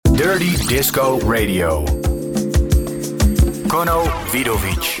Dirty Disco Radio. Kono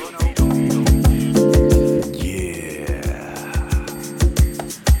Vidovic. Yeah.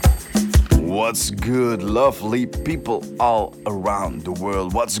 What's good, lovely people all around the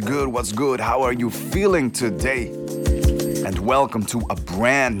world? What's good? What's good? How are you feeling today? And welcome to a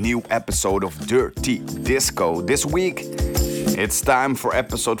brand new episode of Dirty Disco. This week, it's time for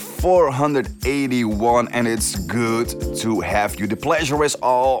episode 481, and it's good to have you. The pleasure is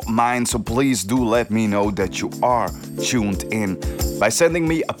all mine, so please do let me know that you are tuned in by sending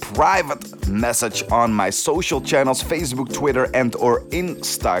me a private message on my social channels, Facebook, Twitter, and or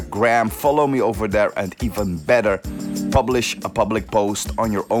Instagram. Follow me over there, and even better, publish a public post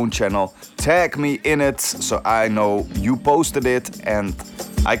on your own channel. Tag me in it so I know you posted it, and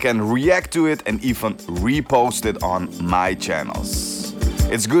I can react to it and even repost it on my channels.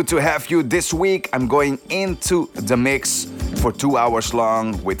 It's good to have you this week. I'm going into the mix for 2 hours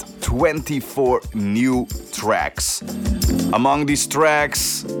long with 24 new tracks. Among these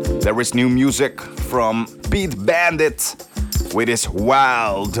tracks, there is new music from Bandit with his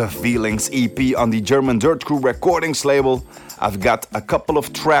Wild Feelings EP on the German Dirt Crew Recordings label. I've got a couple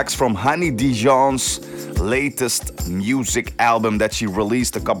of tracks from Dijon's latest music album that she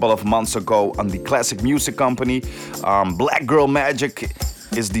released a couple of months ago on the Classic Music Company. Black Girl Magic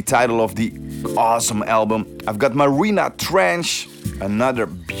is the title of the awesome album. I've got Marina, another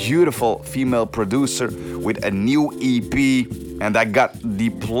beautiful female producer with a new EP, and I got the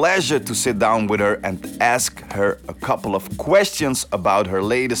pleasure to sit down with her and ask her a couple of questions about her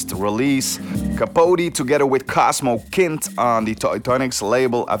latest release. Kapote together with Kosmo, Kint on the Teutonics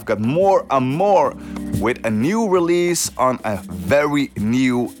label. I've got Amour with a new release on a very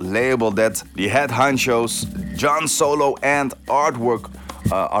new label that the head honchos, John Solo and Artwork,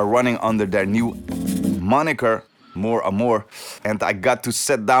 are running under their new moniker, Amour. And I got to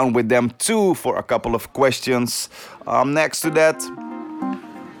sit down with them too for a couple of questions. Next to that,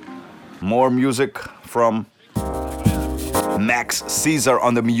 more music from Max Caesar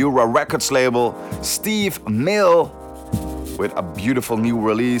on the Miura Records label. Steve Mill with a beautiful new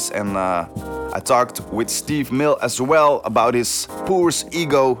release, and I talked with Steve Mill as well about his Poor's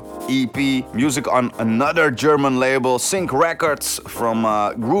Ego EP. Music on another German label, Sync Records from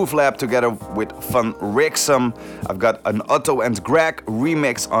Groove Lab together with Vanriksem. I've got an Otto and Greg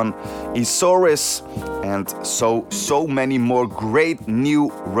remix on Isoris, and so many more great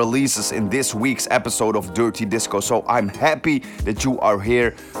new releases in this week's episode of Dirty Disco. So I'm happy that you are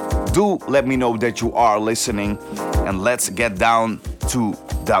here. Do let me know that you are listening, and let's get down to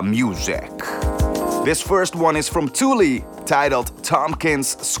the music. This first one is from Thule, titled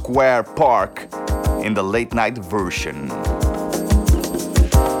Tompkins Square Park in the late night version.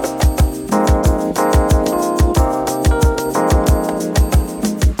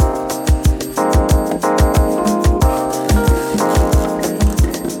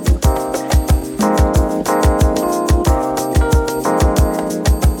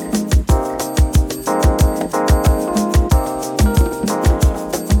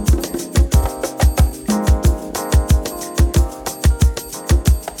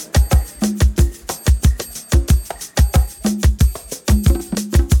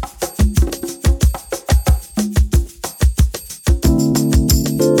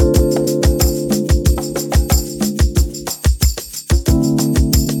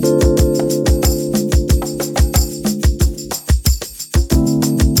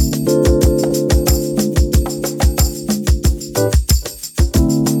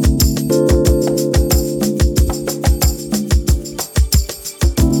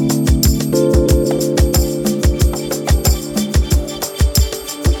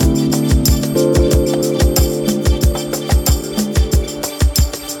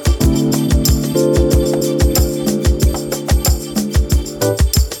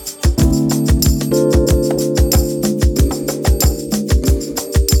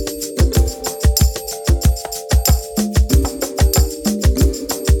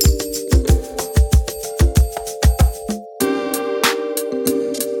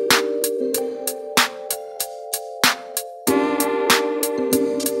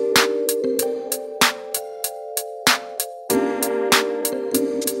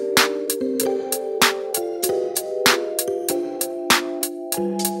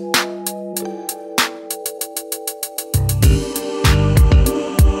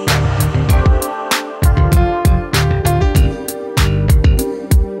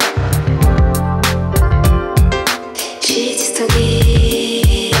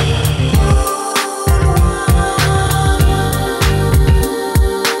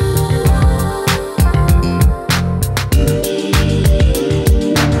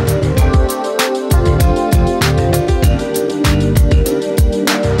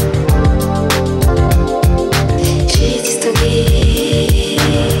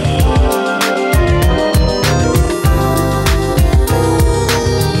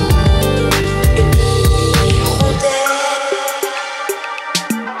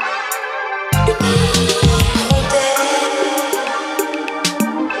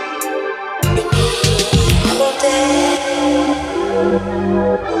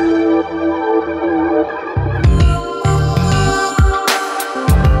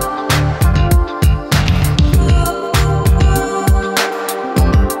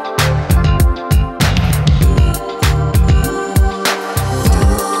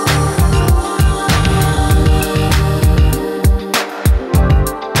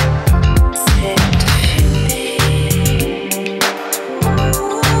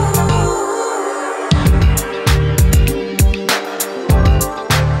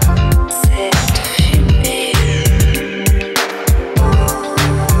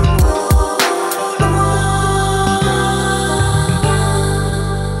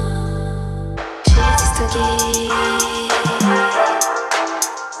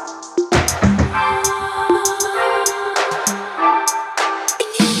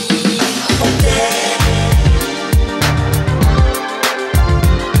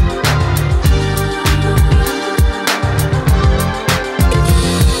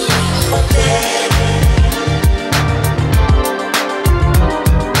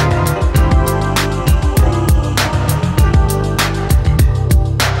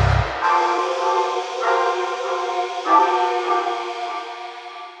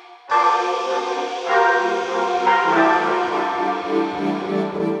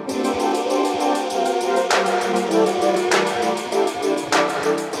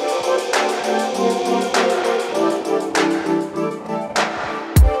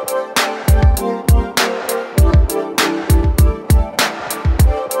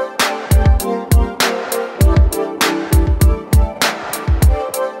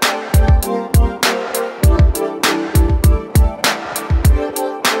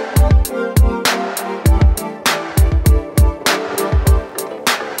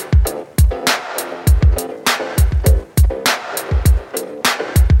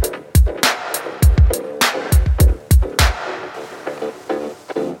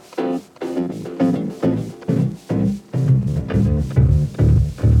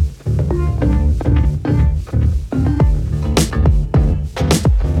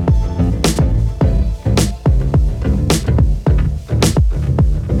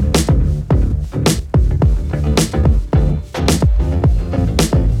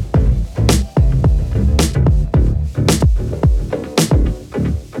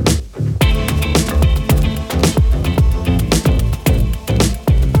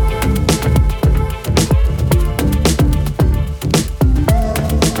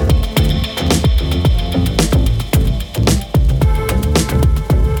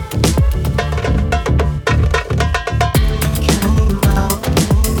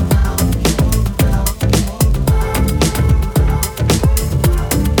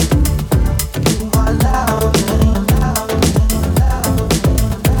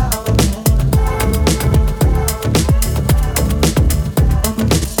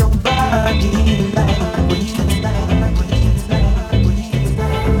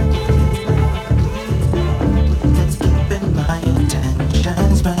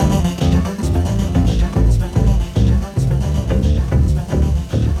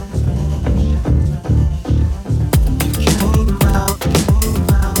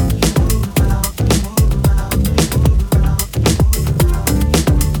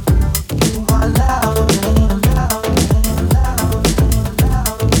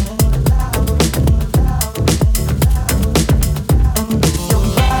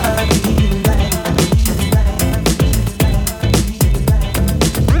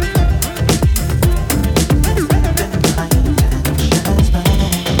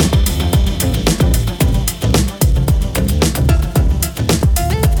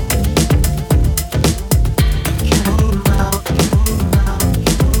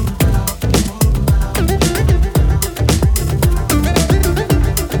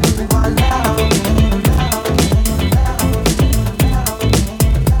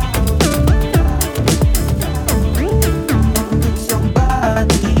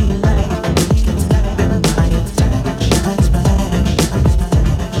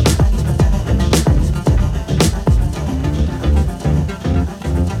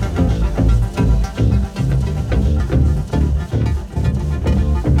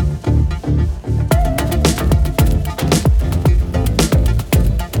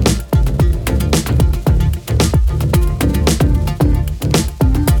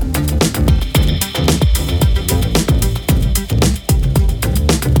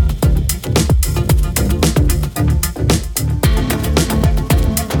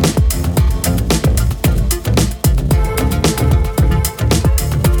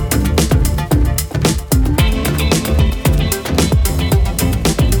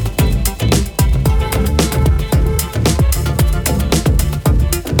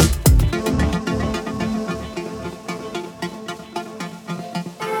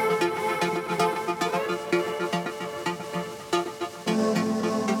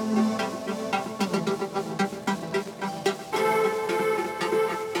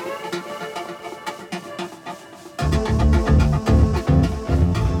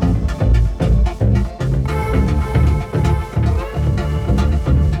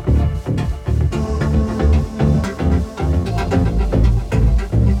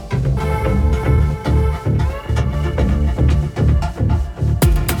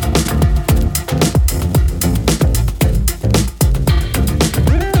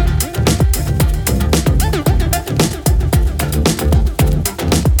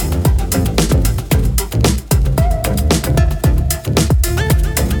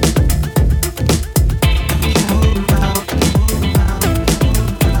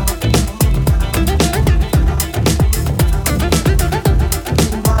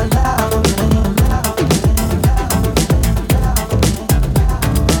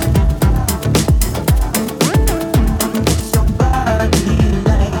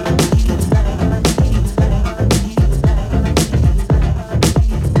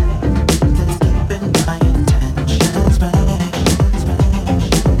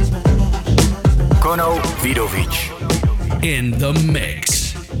 in the mix.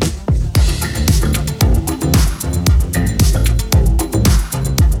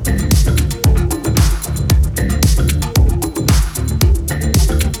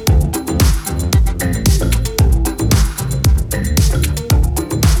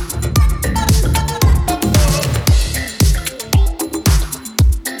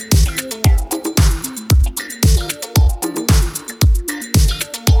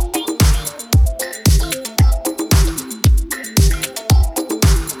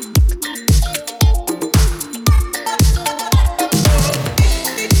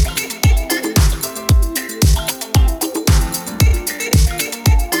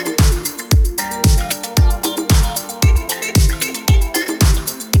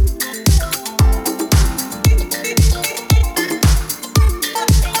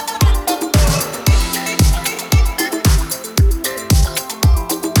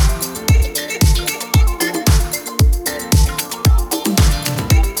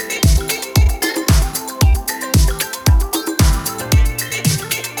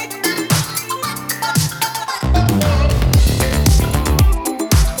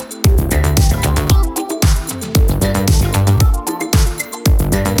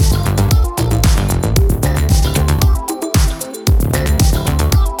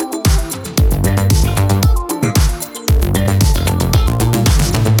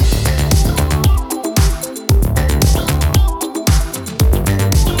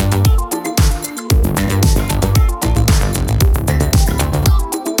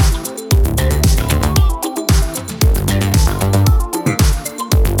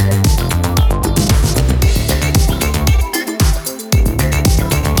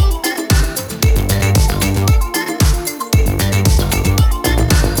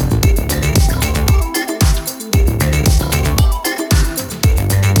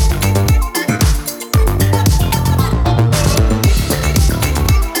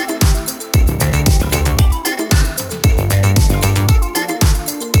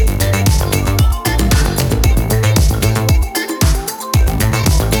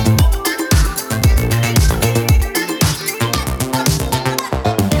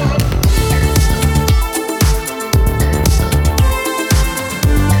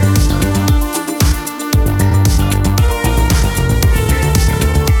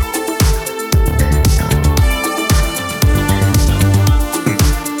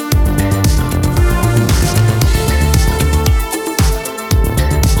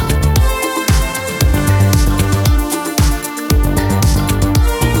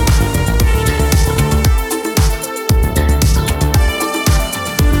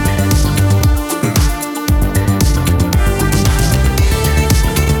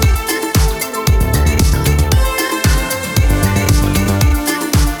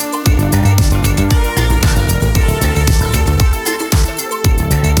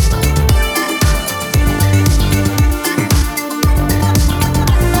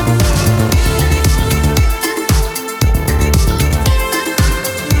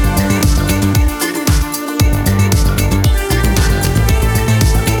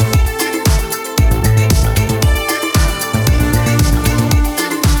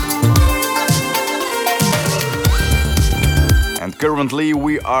 Currently,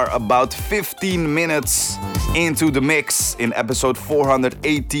 we are about 15 minutes into the mix in episode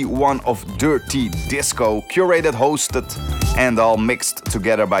 481 of Dirty Disco, curated, hosted, and all mixed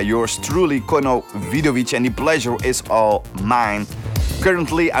together by yours truly, Kono Vidovic, and the pleasure is all mine.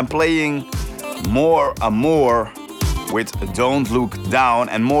 Currently, I'm playing More Amour with Don't Look Down,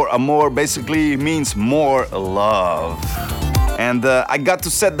 and More Amour basically means more love. And I got to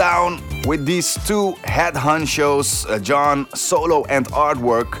sit down with these two head honchos, John Solo and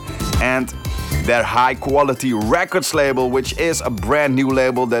Artwork, and their high quality records label, which is a brand new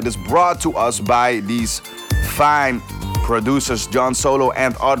label that is brought to us by these fine producers, John Solo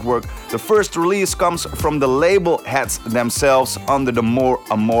and Artwork. The first release comes from the label heads themselves under the More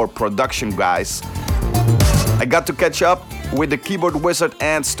Amour production guys. I got to catch up with the keyboard wizard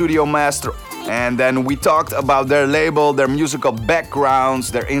and studio master, and then we talked about their label, their musical backgrounds,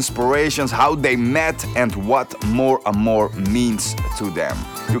 their inspirations, how they met, and what More Amour means to them.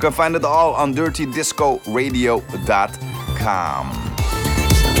 You can find it all on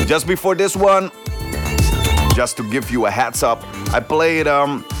dirtydiscoradio.com. Just before this one, just to give you a heads up, I played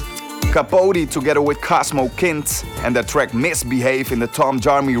Kapote together with Kosmo, Kint, and the track Misbehave in the Tom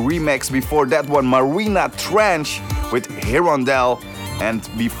Jarmy remix. Before that one, Marina Trench with Hirondelle. And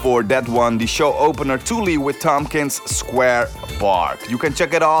before that one, the show opener Thule with Tompkins Square Park. You can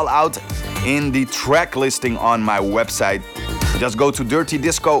check it all out in the track listing on my website. Just go to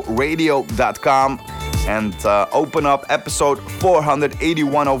dirtydiscoradio.com and open up episode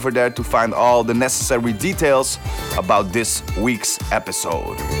 481 over there to find all the necessary details about this week's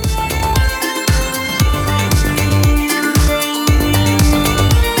episode.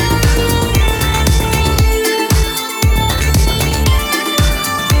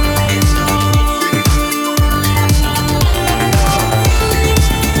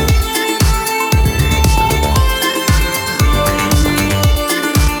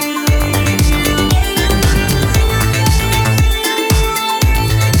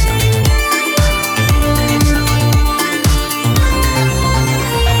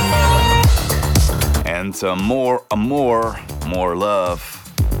 More Amour, more love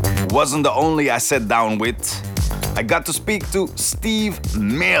wasn't the only I sat down with. I got to speak to Steve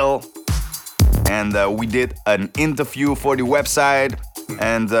Mill, and we did an interview for the website.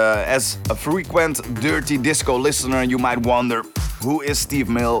 And as a frequent Dirty Disco listener, you might wonder, who is Steve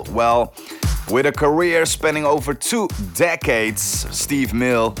Mill? Well, with a career spanning over 2 decades, Steve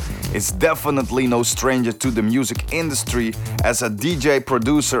Mill is definitely no stranger to the music industry. As a DJ,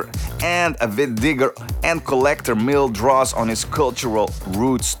 producer, and avid digger and collector, Mill draws on his cultural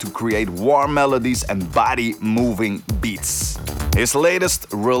roots to create warm melodies and body-moving beats. His latest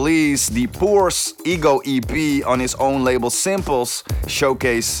release, the Poor's Ego EP on his own label Simples,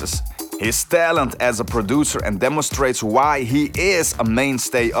 showcases his talent as a producer and demonstrates why he is a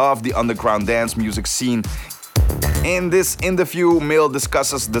mainstay of the underground dance music scene. In this interview, Mill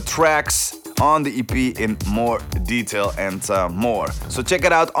discusses the tracks on the EP in more detail and more. So check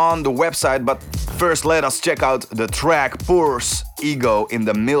it out on the website, but first let us check out the track Poor's Ego in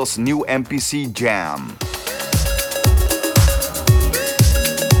the Mill's new MPC Jam.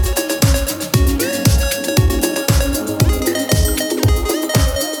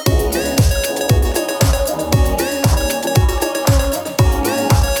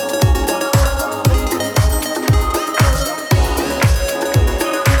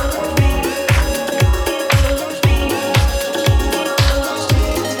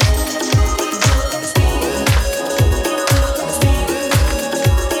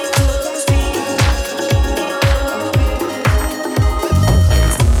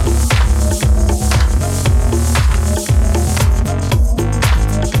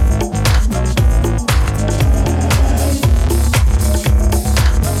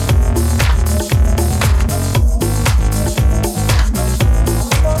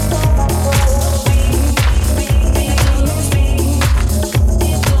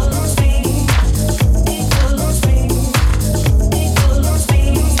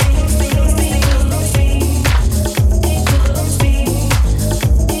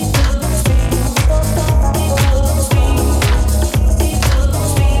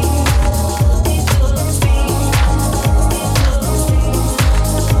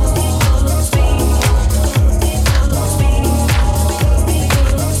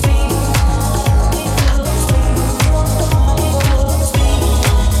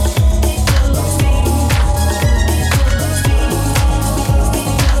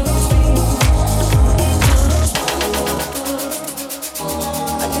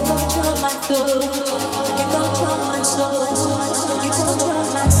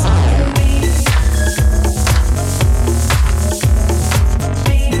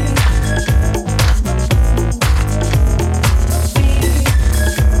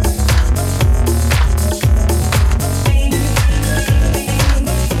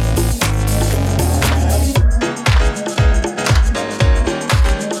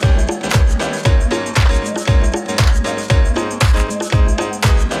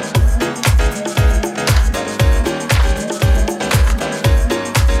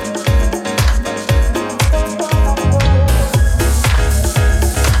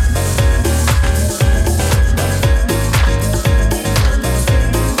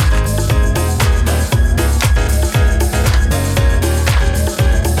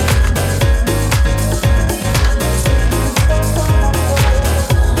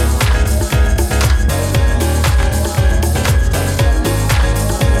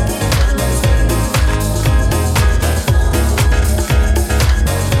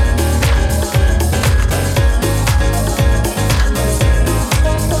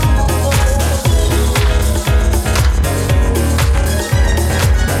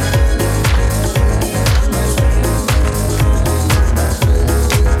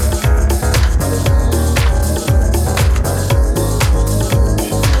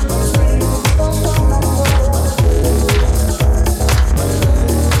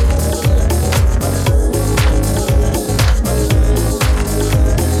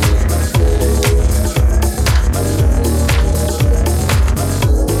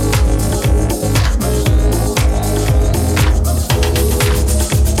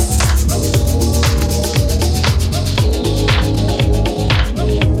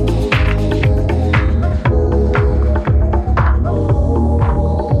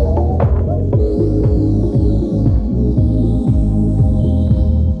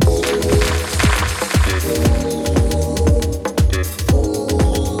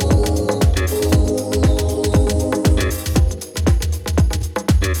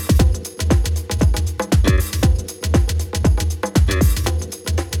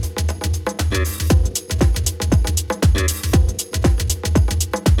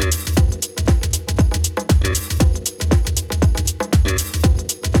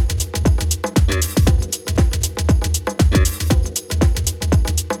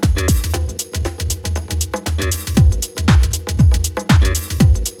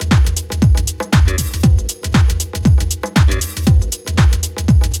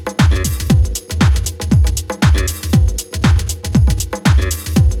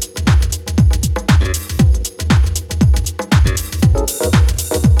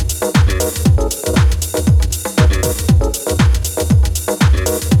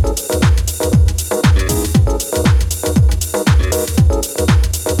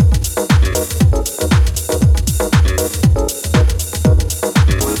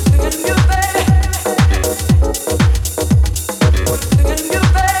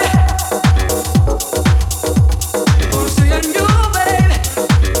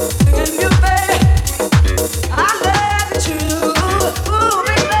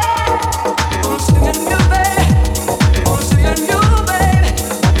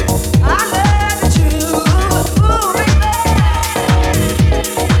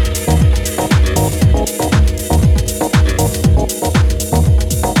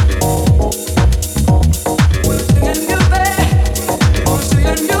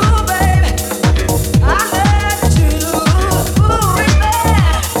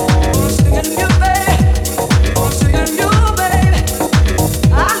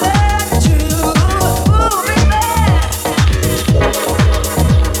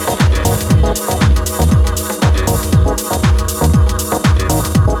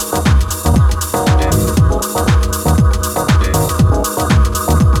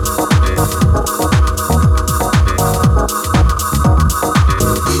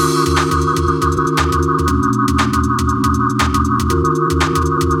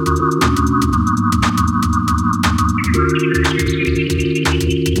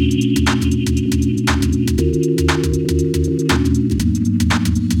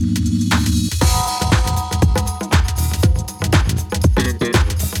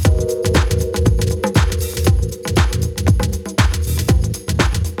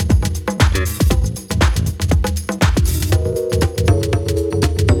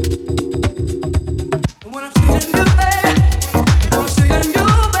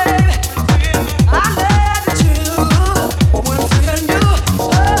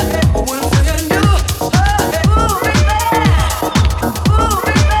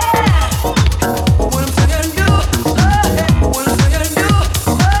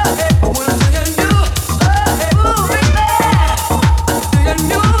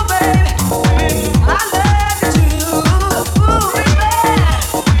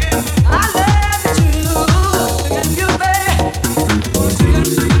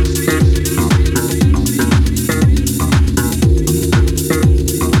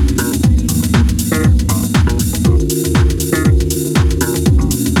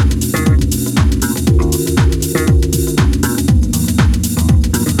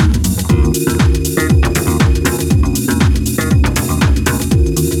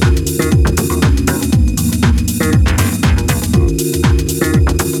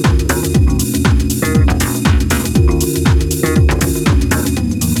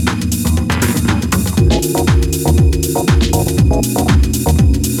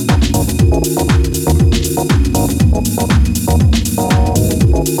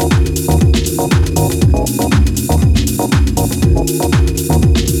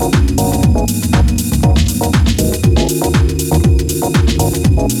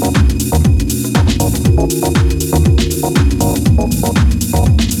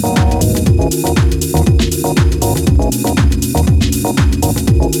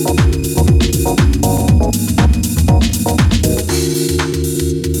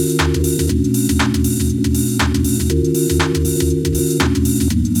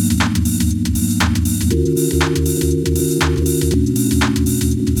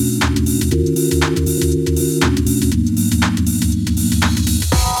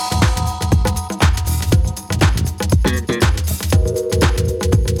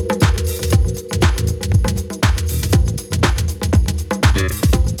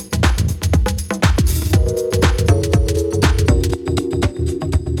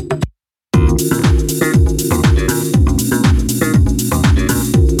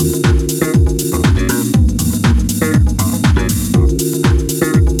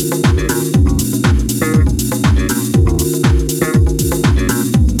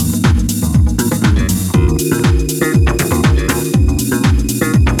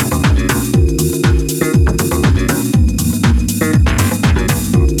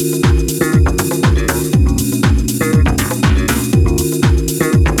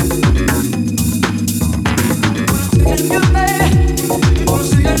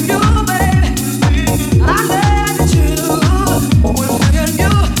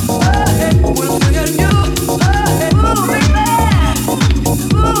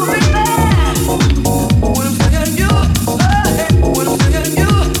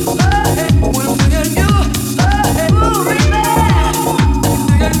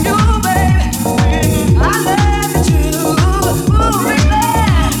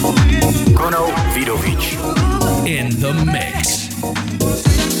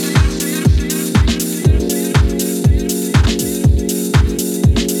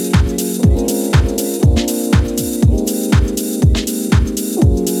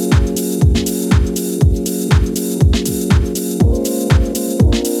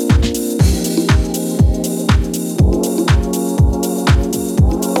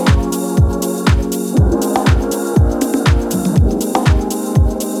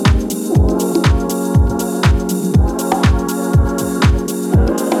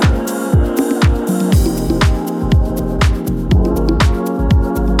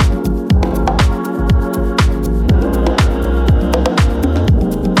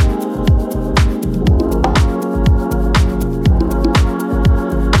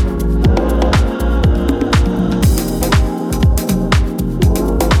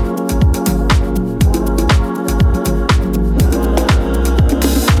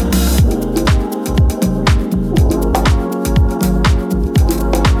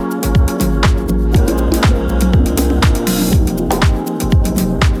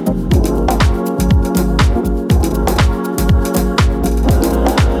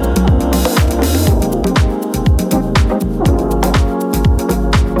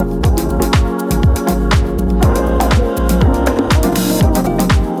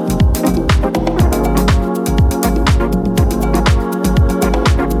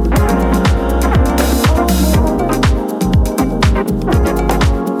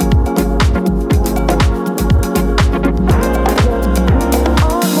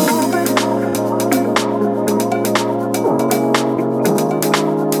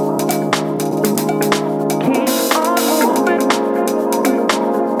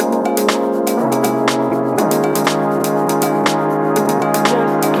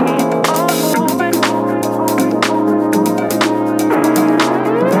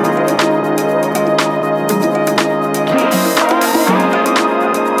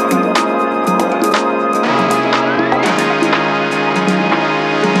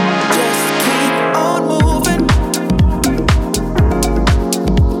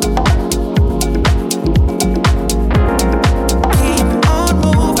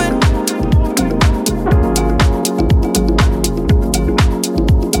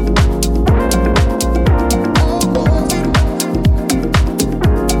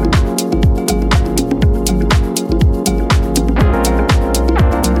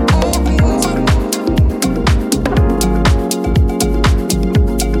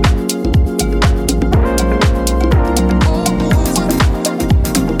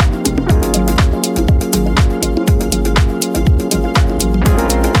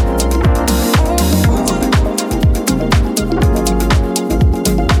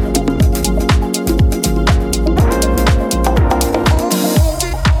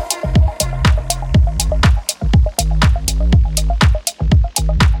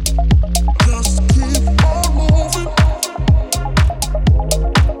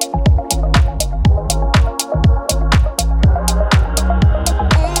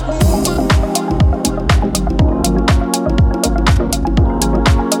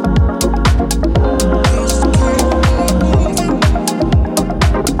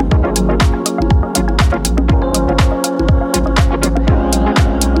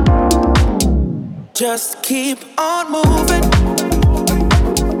 Just keep on moving.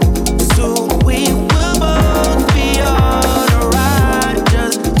 Soon we will both be alright.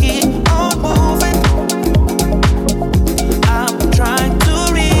 Just keep on moving. I'm trying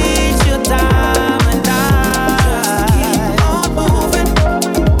to reach your diamond eyes. Just keep on moving.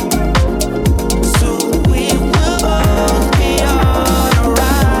 Soon we will both be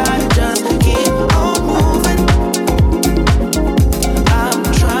alright. Just keep on moving. I'm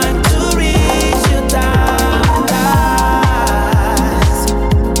trying to reach your diamond eyes.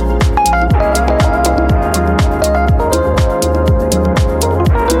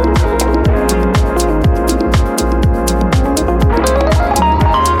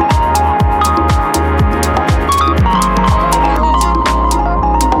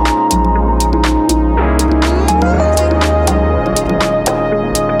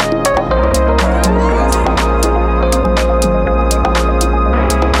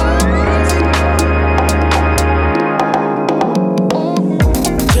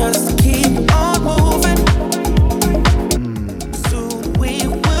 Just keep on moving. Soon we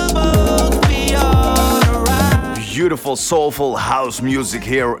will both be alright. Beautiful, soulful house music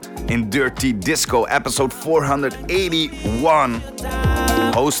here in Dirty Disco, episode 481.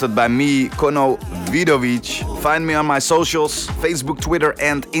 Hosted by me, Kono Vidovic. Find me on my socials, Facebook, Twitter,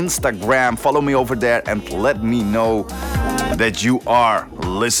 and Instagram. Follow me over there and let me know that you are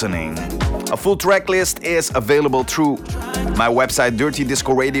listening. A full track list is available through my website,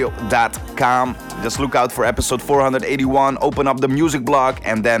 dirtydiscoradio.com. Just look out for episode 481, open up the music blog,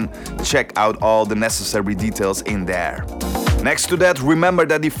 and then check out all the necessary details in there. Next to that, remember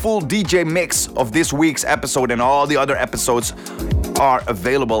that the full DJ mix of this week's episode and all the other episodes are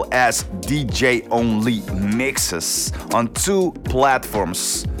available as DJ-only mixes on 2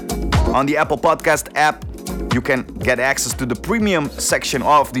 platforms. On the Apple Podcast app, you can get access to the premium section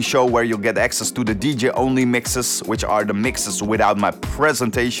of the show where you'll get access to the DJ-only mixes, which are the mixes without my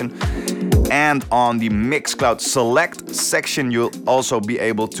presentation. And on the Mixcloud Select section, you'll also be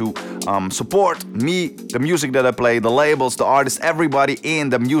able to support me, the music that I play, the labels, the artists, everybody in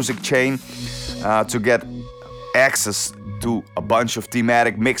the music chain to get access to a bunch of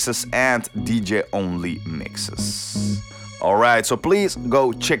thematic mixes and DJ-only mixes. Alright, so please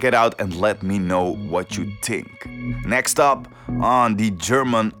go check it out and let me know what you think. Next up, on the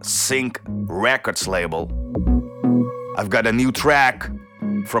German Sync Records label, I've got a new track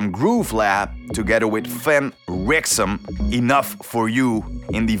from Groove Lab together with Vanriksem, Enough For You,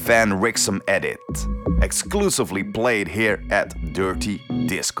 in the Vanriksem edit. Exclusively played here at Dirty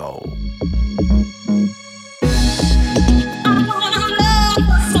Disco.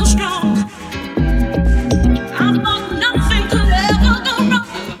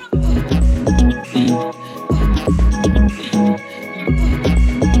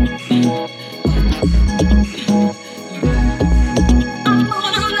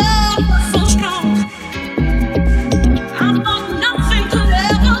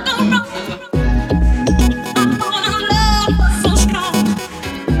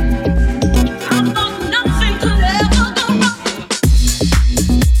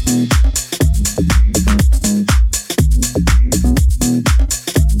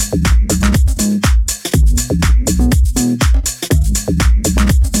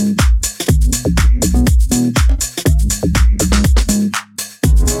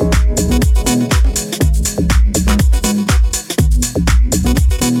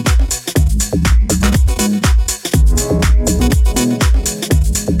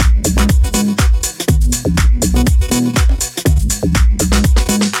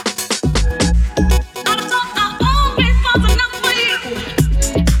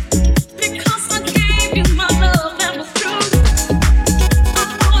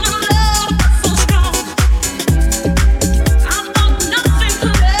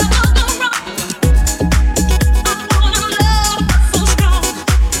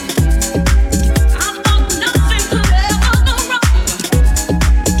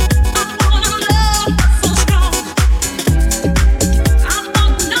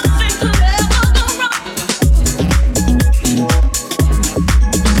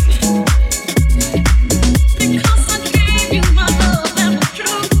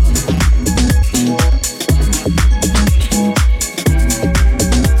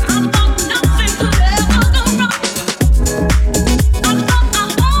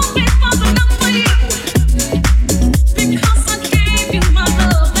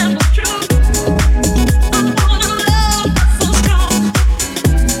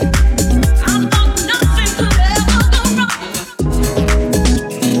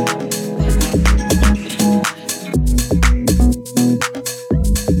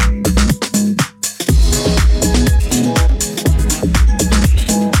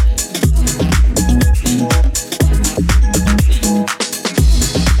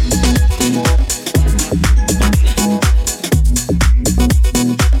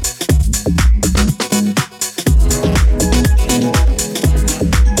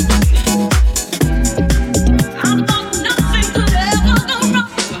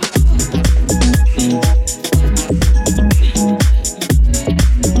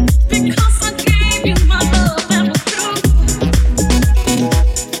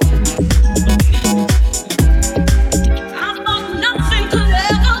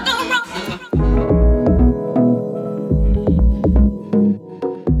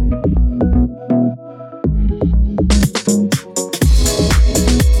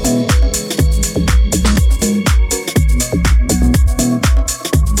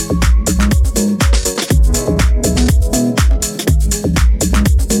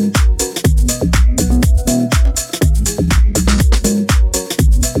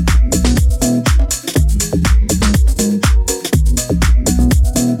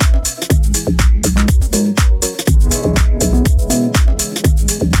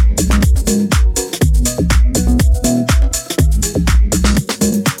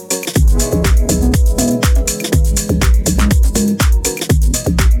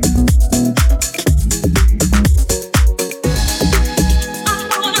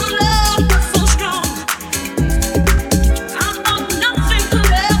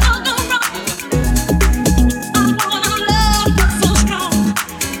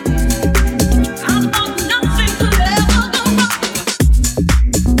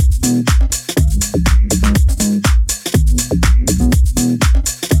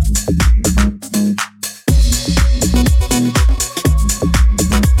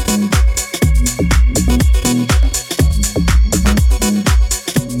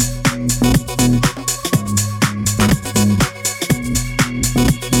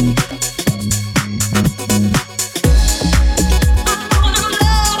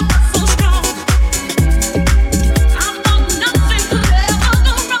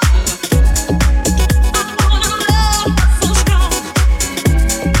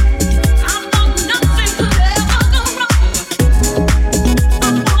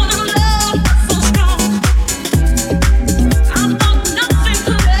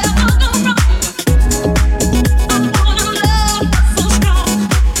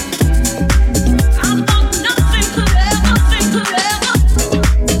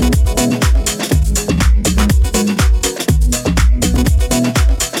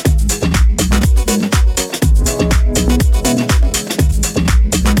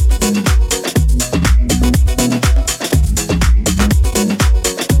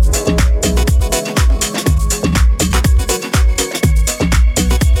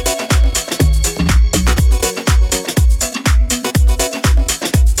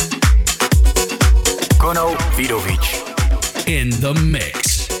 the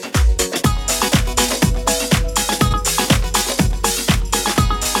mix.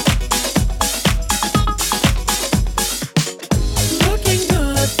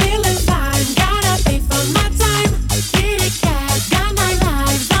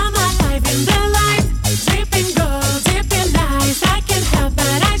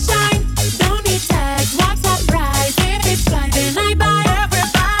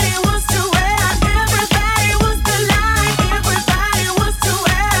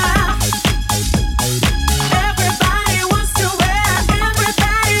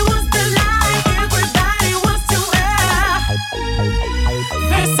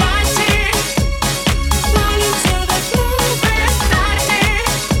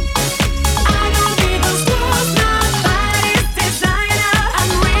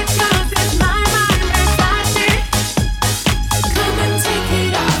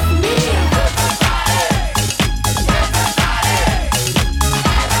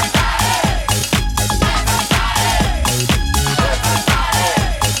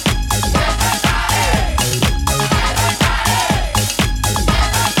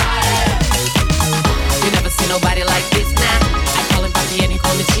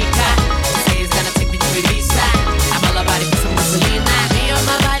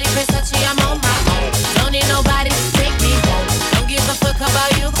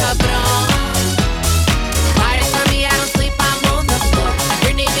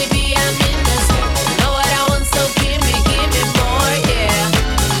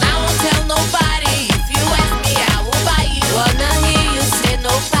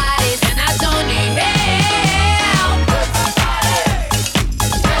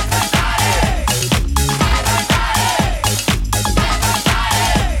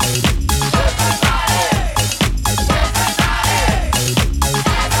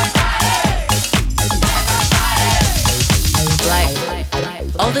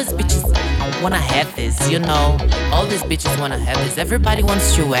 wanna have this, you know. All these bitches wanna have this. Everybody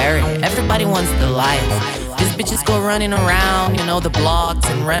wants to wear it. Everybody wants the life. These bitches go running around, you know, the blocks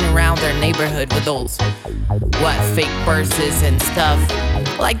and run around their neighborhood with those, what, fake purses and stuff.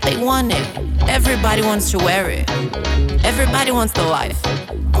 Like they want it. Everybody wants to wear it. Everybody wants the life.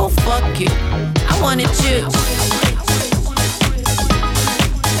 Go fuck you. I want it too.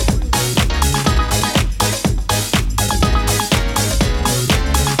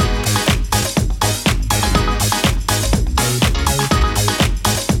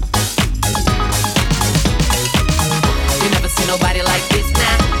 Nobody like this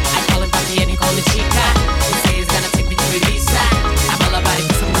now. I call him papi and he call me chica. He say he's gonna take me to Ibiza. I'm all about it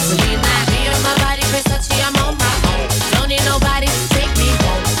for some Marina. Me and my body, Versace, I'm on my own. Don't need nobody to take me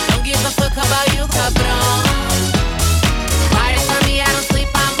home. Don't give a fuck about you, cabron.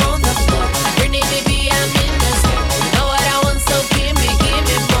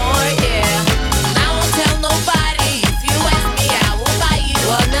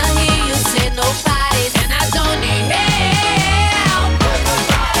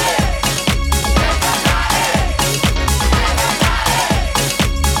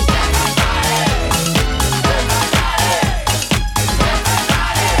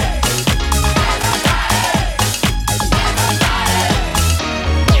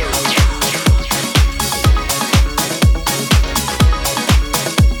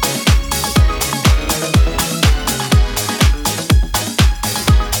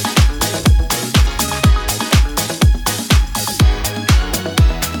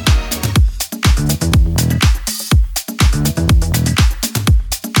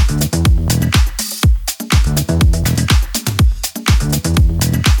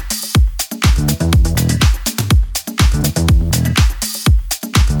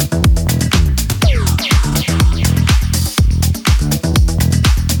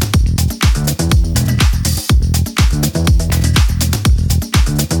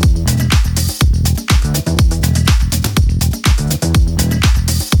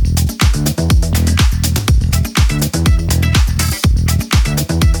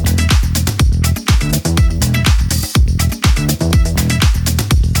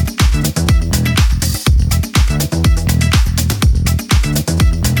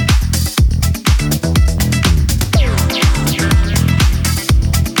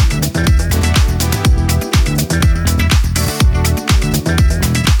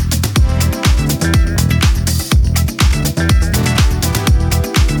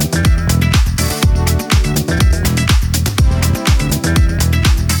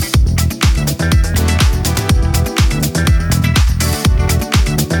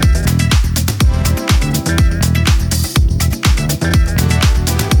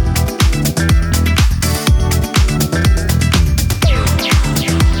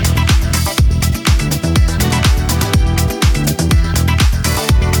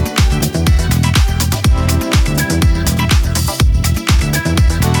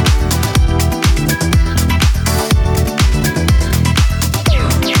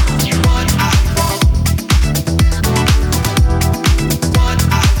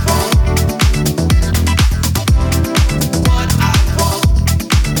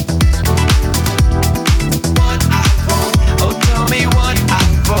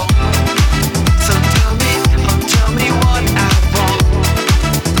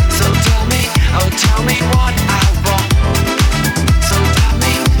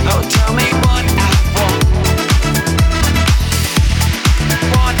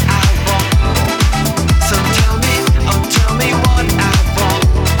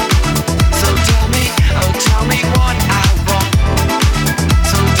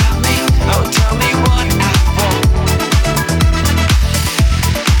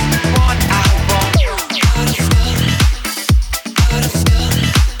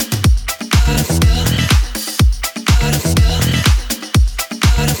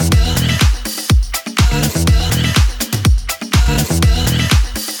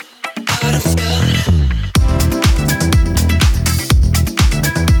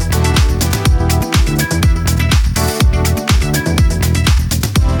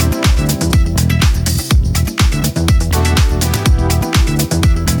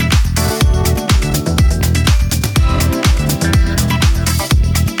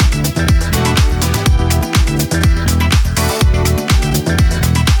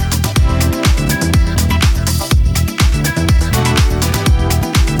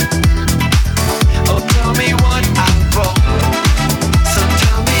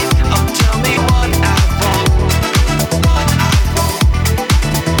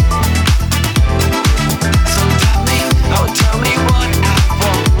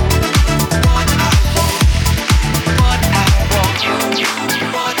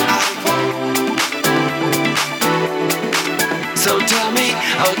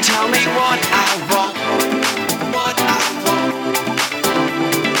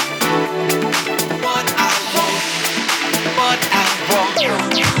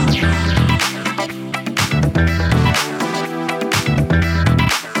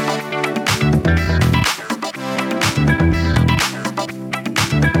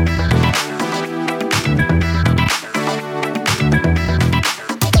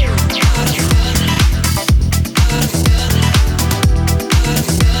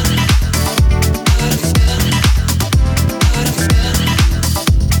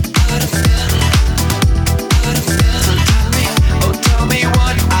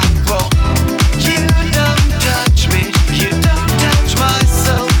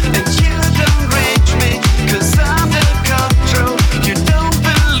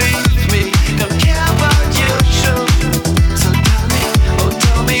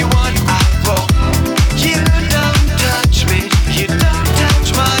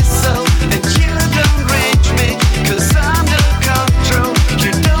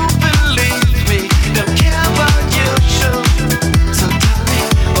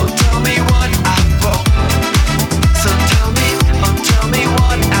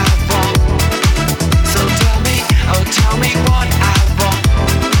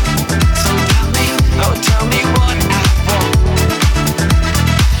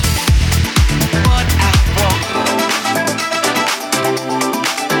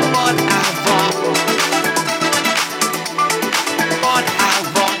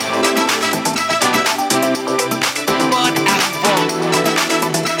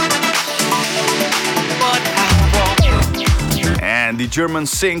 German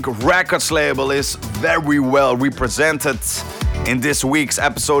Sync Records label is very well represented in this week's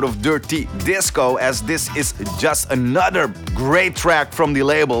episode of Dirty Disco, as this is just another great track from the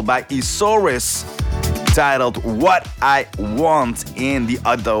label by Isoris titled What I Want in the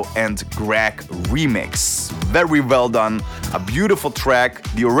Otto and Greg remix. Very well done, a beautiful track.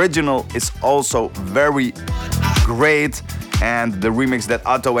 The original is also very great, and the remix that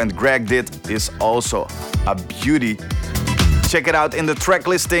Otto and Greg did is also a beauty. Check it out in the track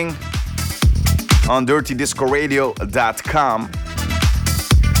listing on dirtydiscoradio.com.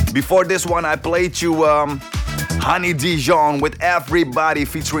 Before this one, I played you Honey Dijon with Everybody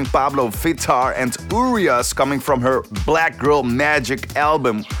featuring Pablo Vittar and Urias, coming from her Black Girl Magic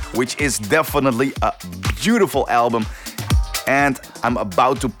album, which is definitely a beautiful album. And I'm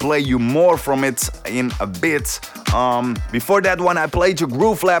about to play you more from it in a bit. Before that one, I played you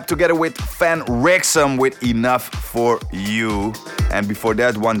Groove Lab together with Vanriksem with Enough For You. And before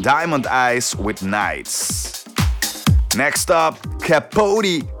that one, Diamond Eyes with Nights. Next up,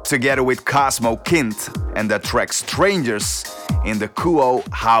 Kapote together with Kosmo, Kint, and the track Strangers in the Kuo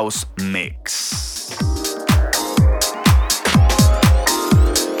House Mix.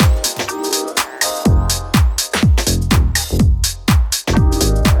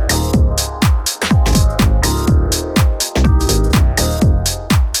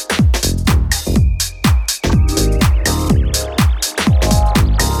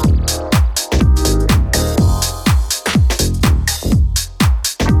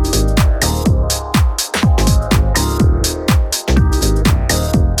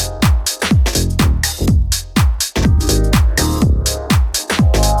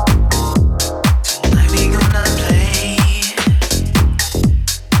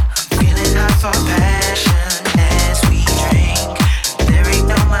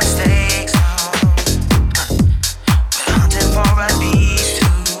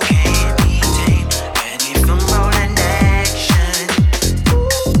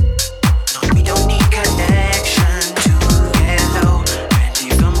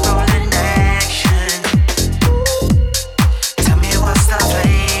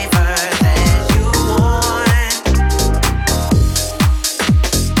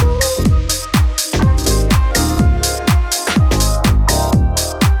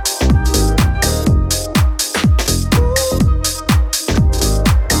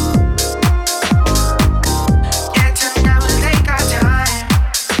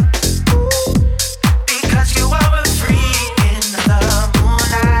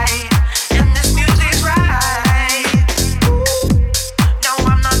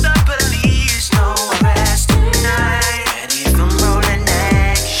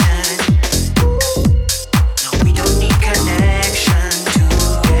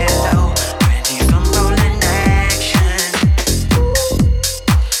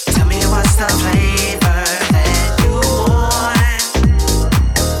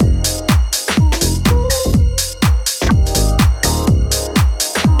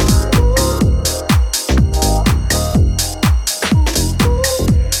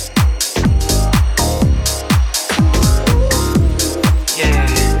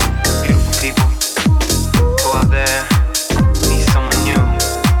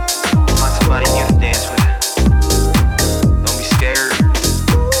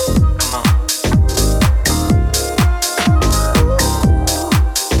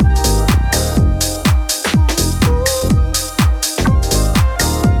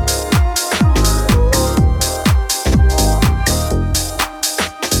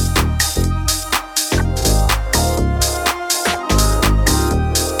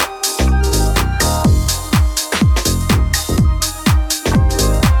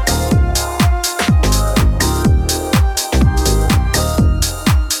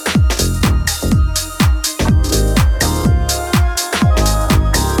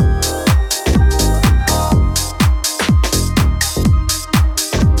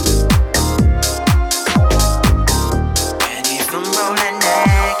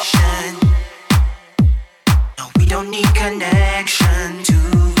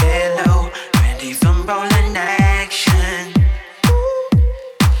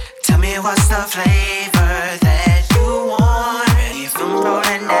 what's the flavor that you want? Ready from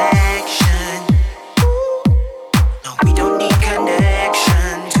rolling action. No, we don't need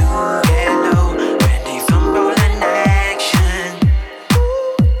connection to get low. Ready from rolling action.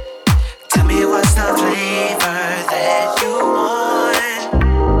 Tell me what's the flavor that you want?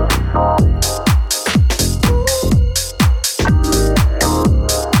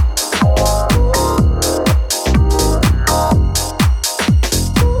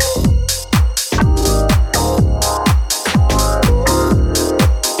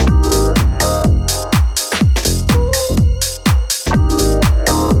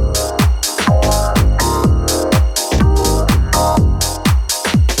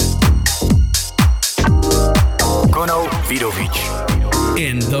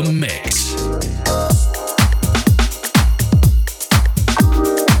 In the mix.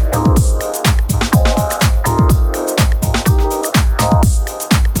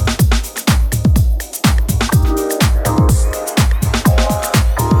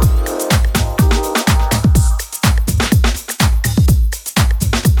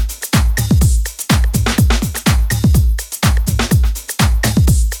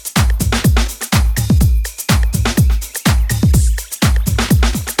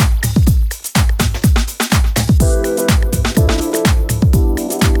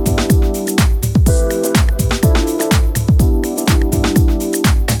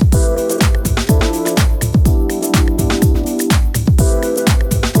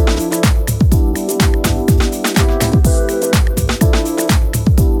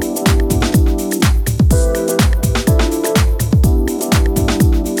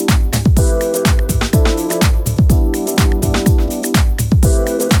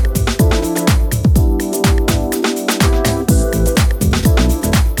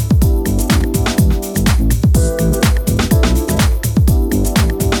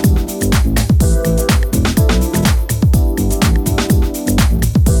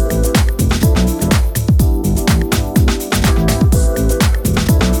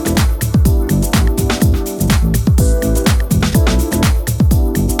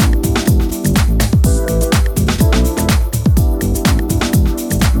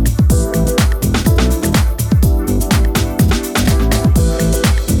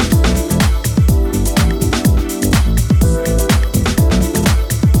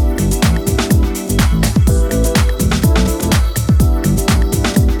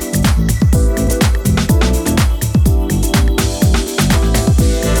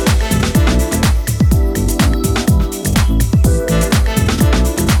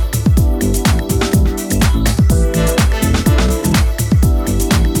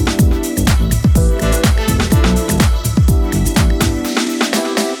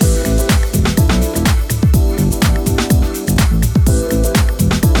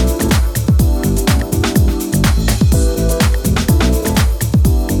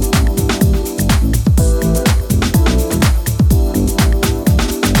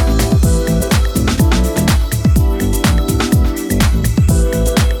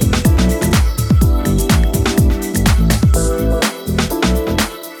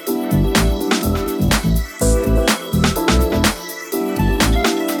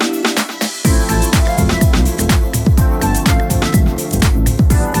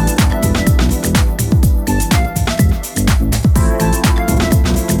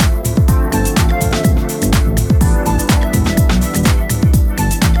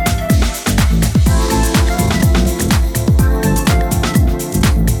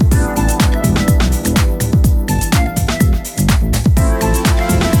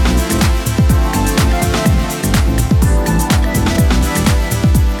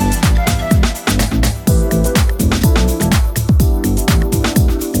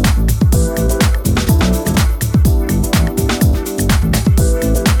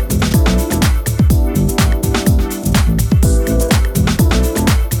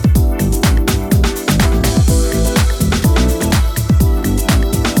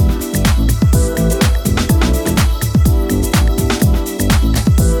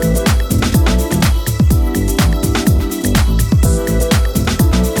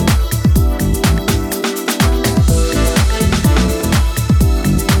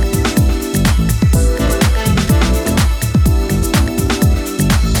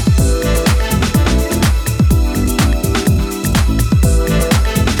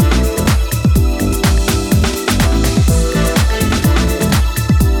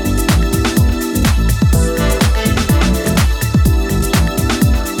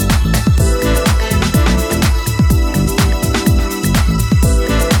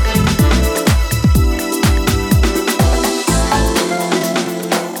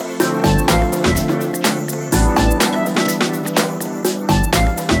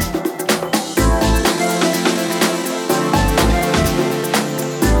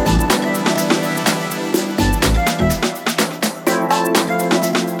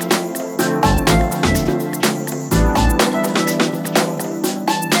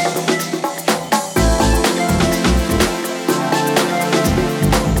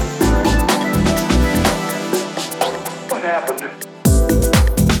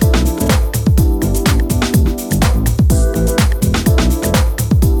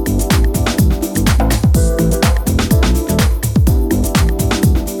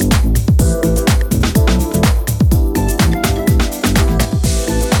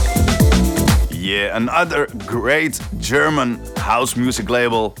 Yeah, another great German house music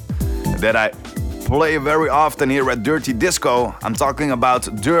label that I play very often here at Dirty Disco. I'm talking about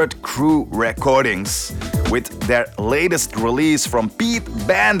Dirt Crew Recordings with their latest release from Pete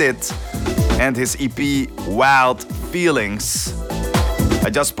Bandit and his EP Wild Feelings.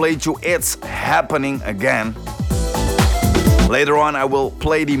 I just played you It's Happening Again. Later on I will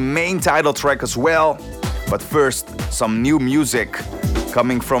play the main title track as well, but first some new music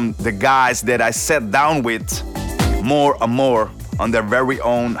coming from the guys that I sat down with, Amour, on their very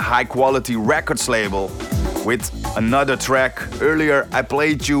own high quality records label, with another track. Earlier I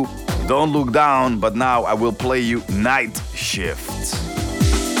played you Don't Look Down, but now I will play you Night Shift.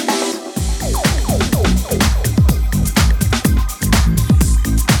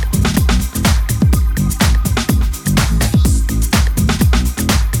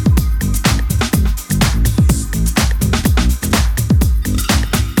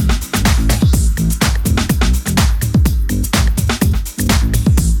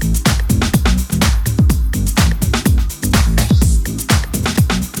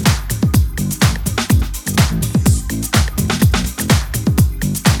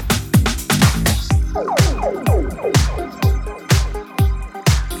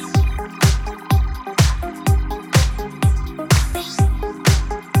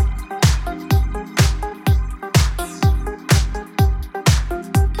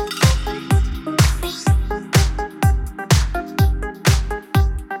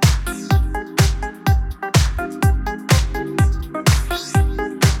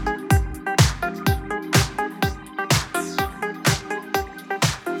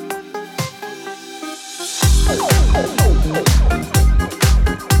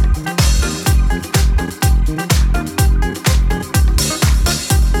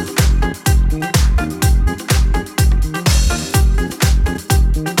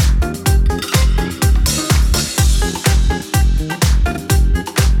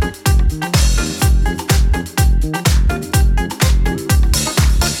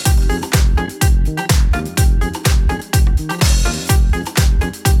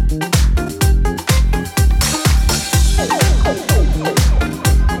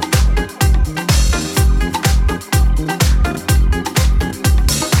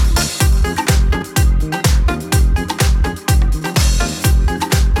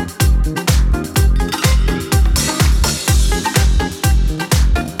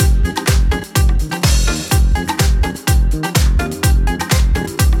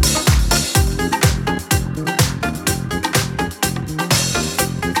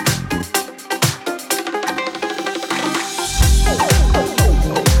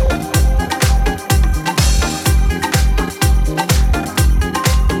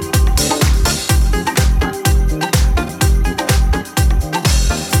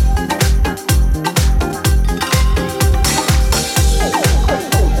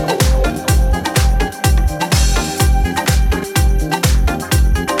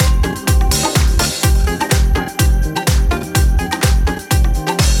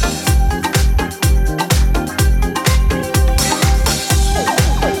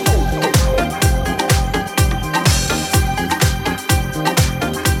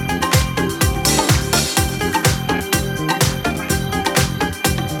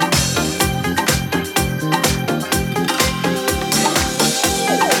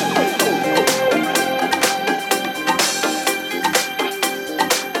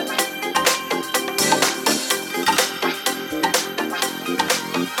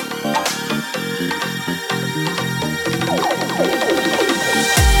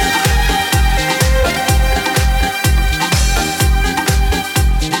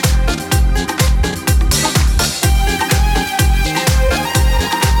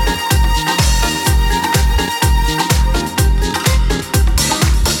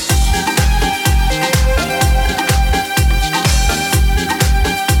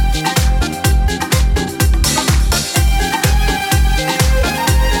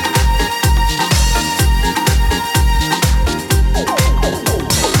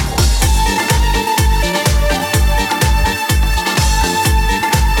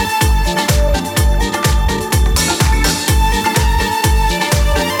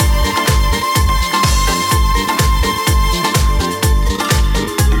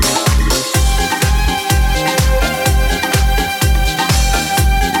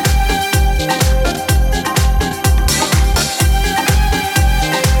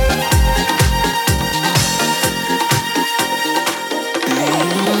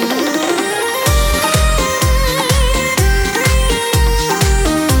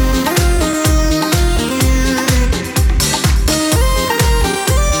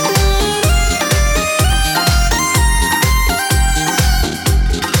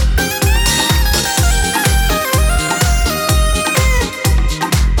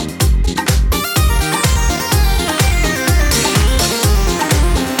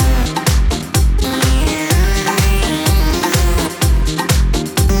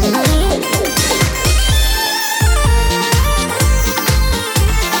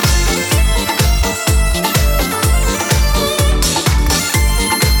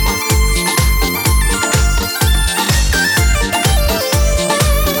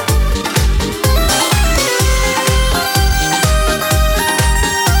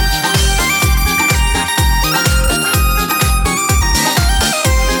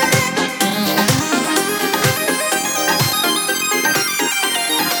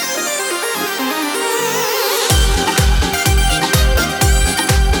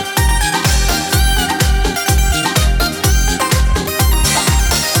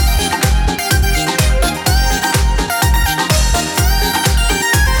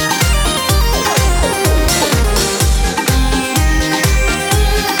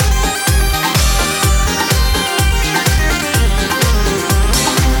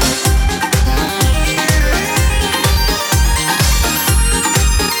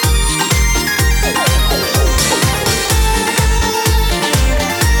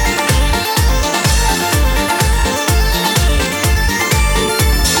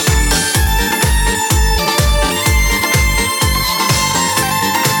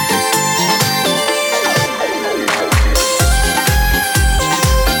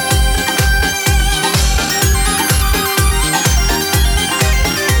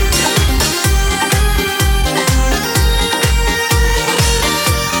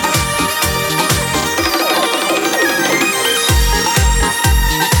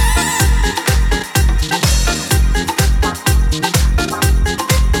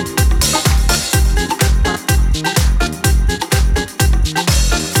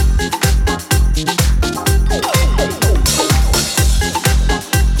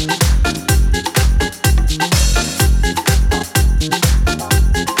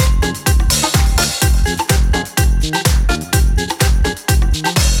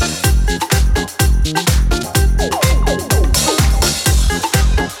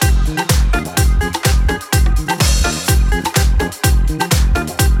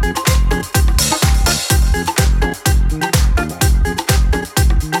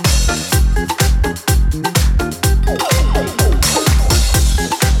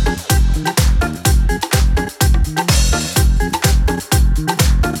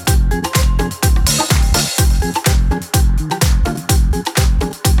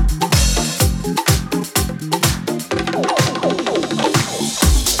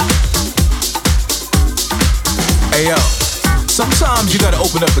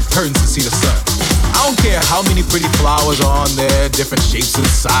 open up the curtains to see the sun. I don't care how many pretty flowers are on there, different shapes and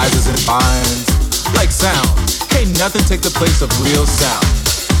sizes and vines. Like sound, can't nothing take the place of real sound.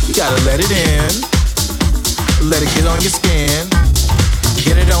 You gotta let it in, let it get on your skin,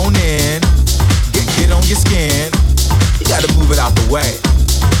 get it on in, get on your skin. You gotta move it out the way.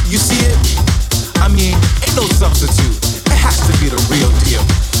 You see it? I mean, ain't no substitute. It has to be the real deal.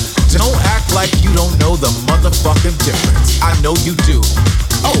 Don't act like you don't know the motherfucking difference. I know you do.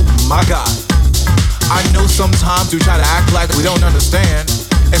 Oh my God. I know sometimes we try to act like we don't understand,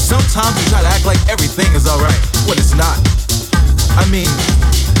 and sometimes we try to act like everything is alright when it's not. I mean,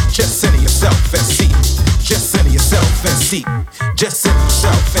 just center yourself and see. Just center yourself and see. Just center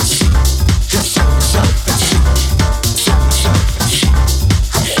yourself and see. Just center yourself and see. Center yourself and see.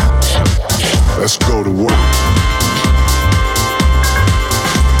 Let's go to work.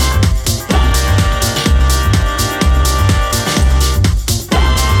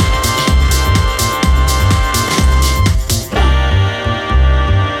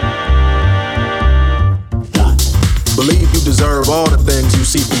 Believe you deserve all the things you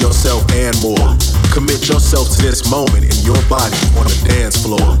see for yourself and more. Commit yourself to this moment in your body on the dance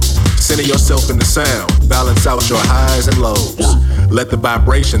floor. Center yourself in the sound, balance out your highs and lows. Let the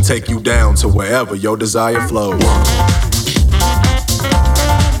vibration take you down to wherever your desire flows.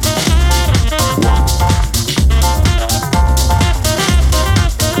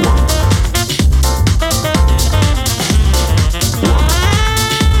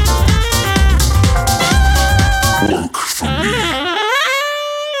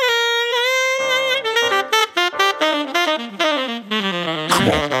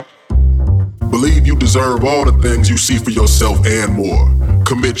 Believe you deserve all the things you see for yourself and more.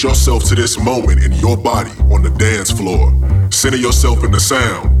 Commit yourself to this moment in your body on the dance floor. Center yourself in the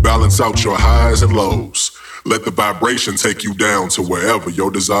sound, balance out your highs and lows. Let the vibration take you down to wherever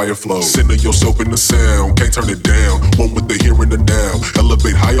your desire flows. Center yourself in the sound, can't turn it down. One with the here and the now.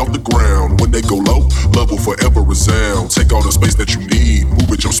 Elevate high off the ground. When they go low, love will forever resound. Take all the space that you need,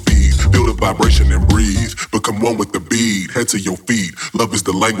 move at your speed. Build a vibration and breathe. Become one with the beat, head to your feet. Love is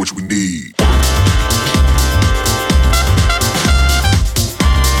the language we need.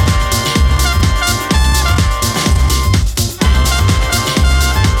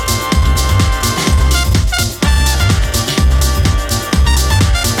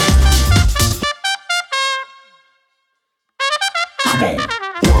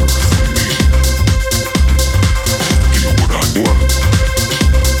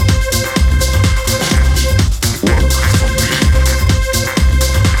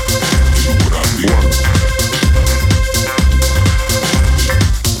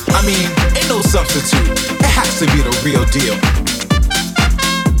 Substitute. It has to be the real deal.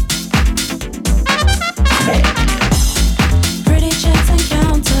 Pretty chance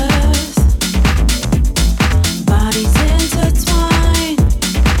encounters, bodies intertwined,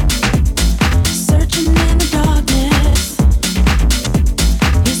 searching in the darkness.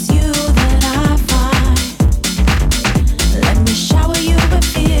 It's you that I find. Let me shower you with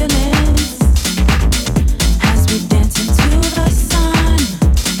feelings as we dance into the sun.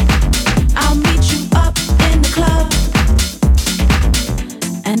 I'll meet you up in the club,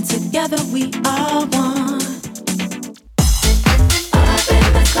 and together we are one. Up in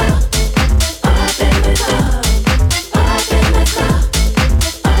the club, up in the club, up in the club, up in the club,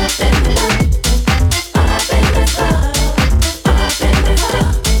 up in the club, up in the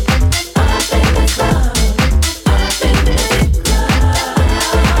club, up in the club, up in the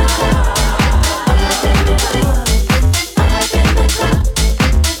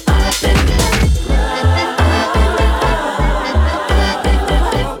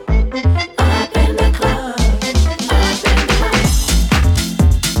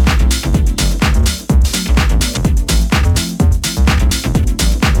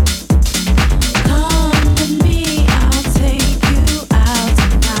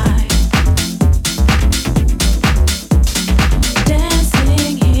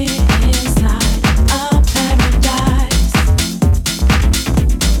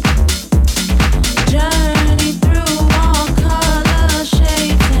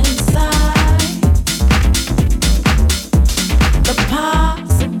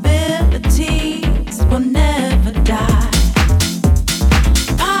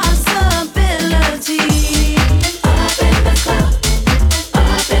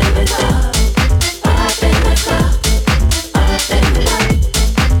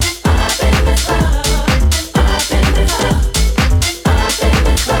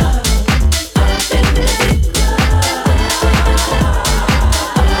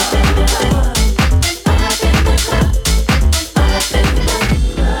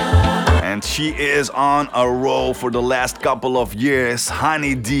She is on a roll for the last couple of years.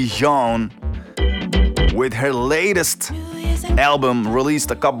 Honey Dijon, with her latest album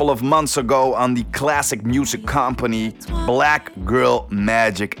released a couple of months ago on the classic music company Black Girl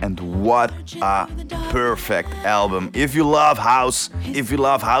Magic, and what a perfect album. If you love house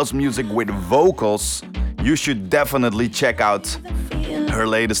music with vocals, you should definitely check out her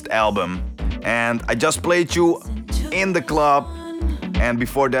latest album. And I just played you In the Club, and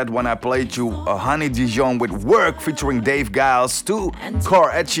before that when I played you Honey Dijon with Work featuring Dave Giles, to Core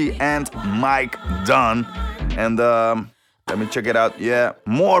Etchy and Mike Dunn. And let me check it out. Yeah,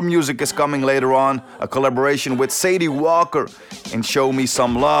 more music is coming later on. A collaboration with Sadie Walker in Show Me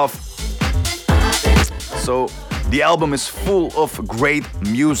Some Love. So the album is full of great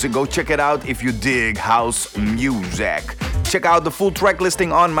music. Go check it out if you dig house music. Check out the full track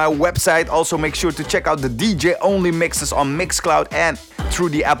listing on my website. Also make sure to check out the DJ only mixes on Mixcloud and through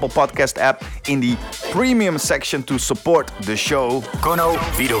the Apple Podcast app in the premium section to support the show. Kono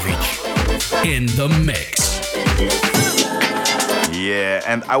Vidovic. In the mix. Yeah,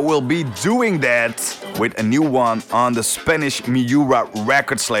 and I will be doing that with a new one on the Spanish Miura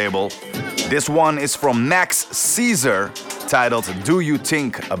Records label. This one is from Max Caesar, titled Do You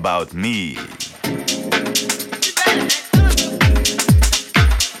Think About Me?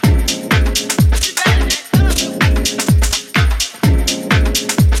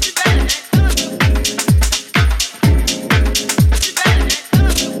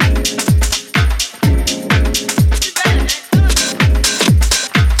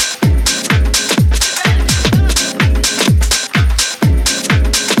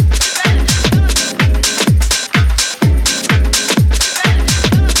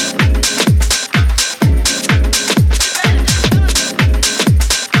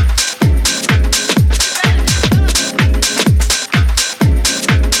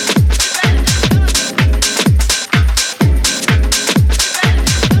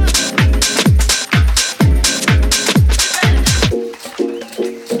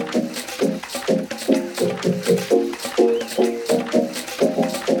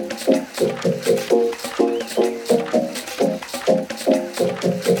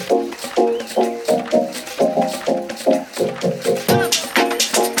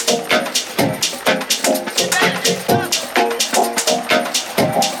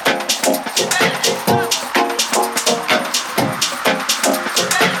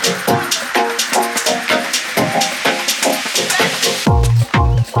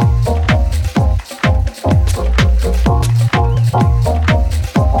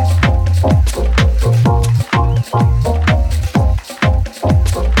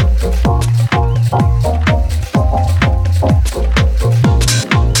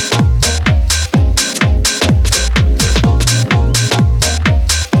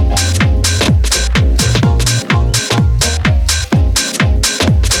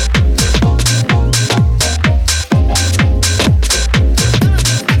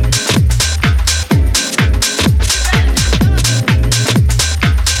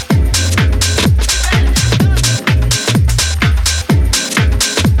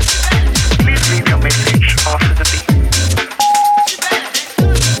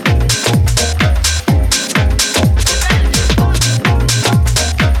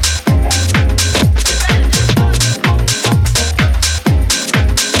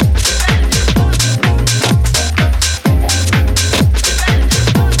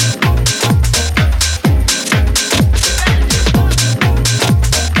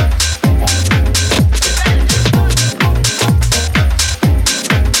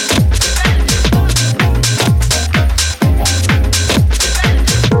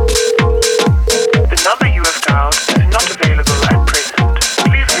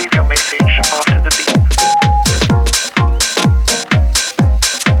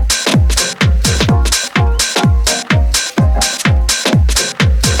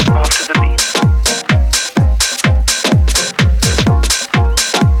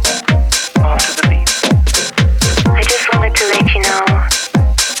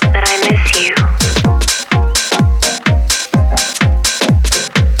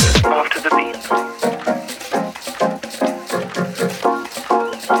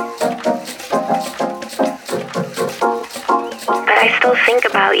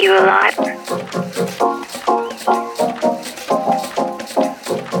 about you a lot.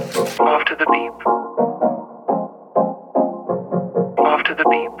 After the beep. After the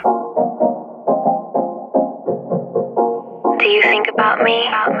beep. Do you think about me?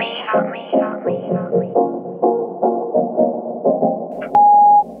 About me? About me? About me? About me?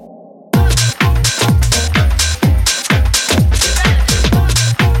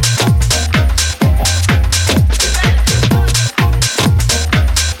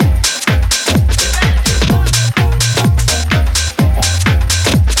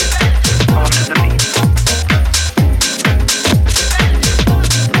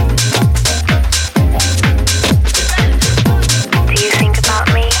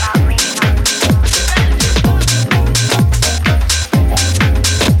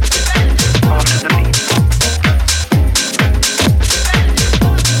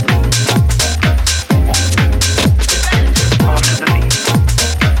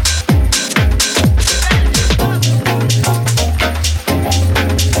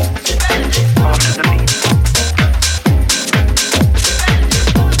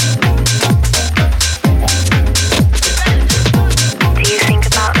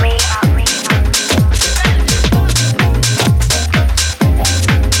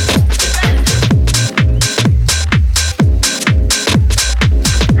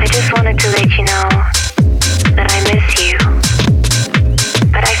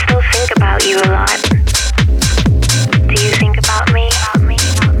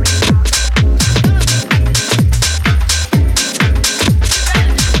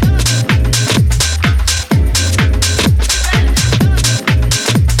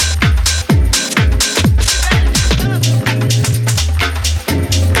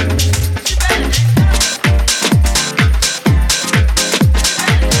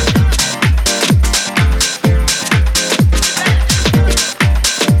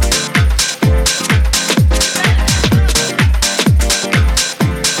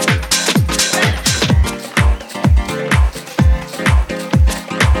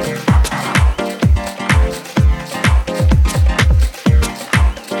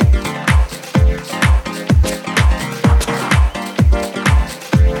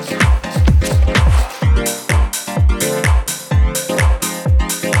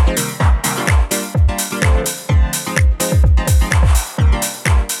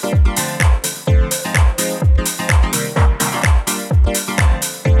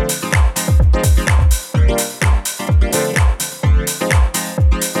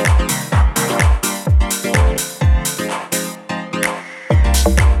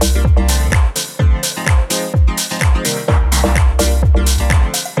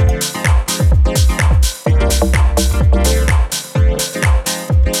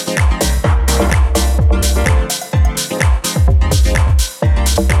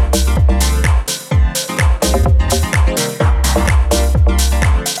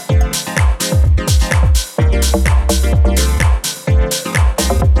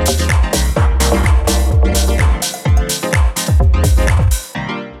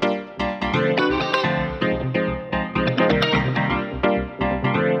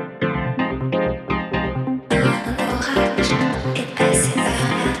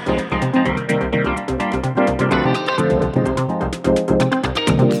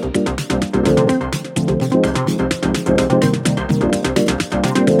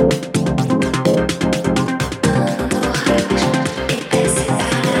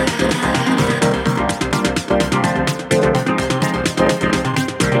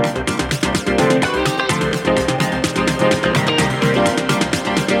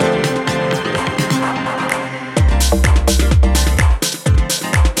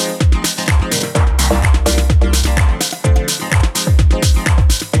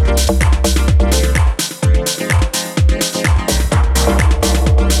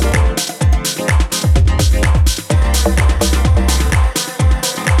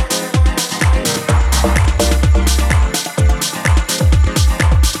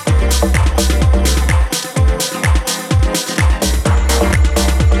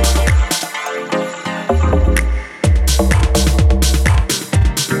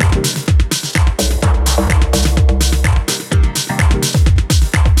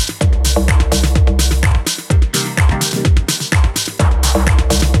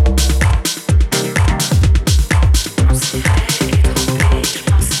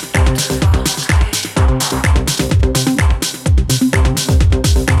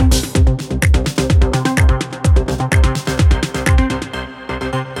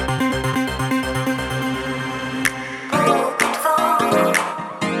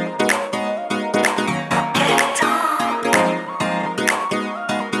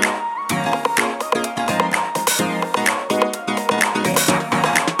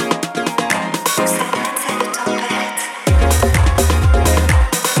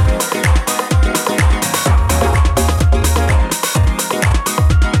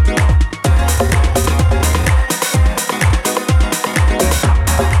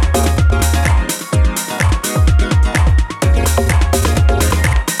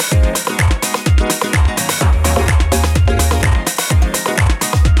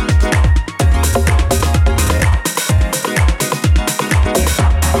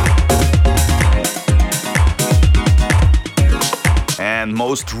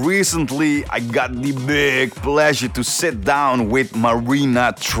 recently I got the big pleasure to sit down with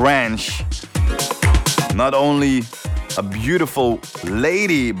Marina Trench. Not only a beautiful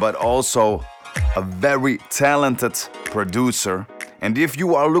lady, but also a very talented producer. And if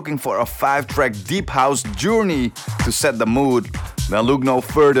you are looking for a 5-track deep house journey to set the mood, then look no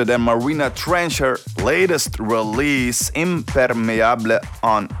further than Marina Trench, her latest release, Impermeable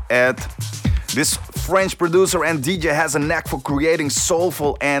on Ed. This French producer and DJ has a knack for creating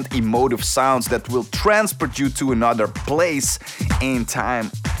soulful and emotive sounds that will transport you to another place in time.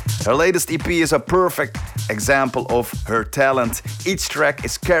 Her latest EP is a perfect example of her talent. Each track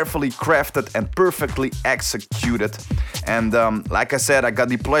is carefully crafted and perfectly executed. And like I said, I got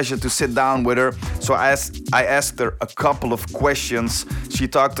the pleasure to sit down with her. So I asked her a couple of questions. She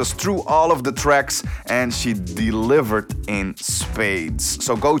talked us through all of the tracks and she delivered in spades.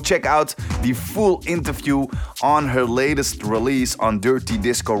 So go check out the full interview on her latest release on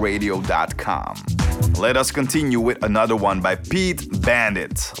dirtydiscoradio.com. Let us continue with another one by Pete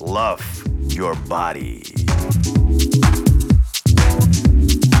Bandit, Love Your Body.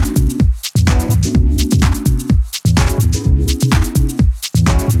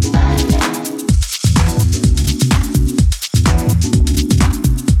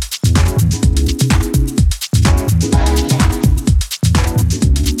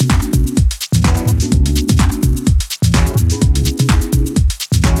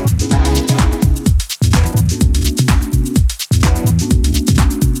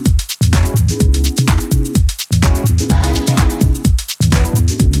 Bye.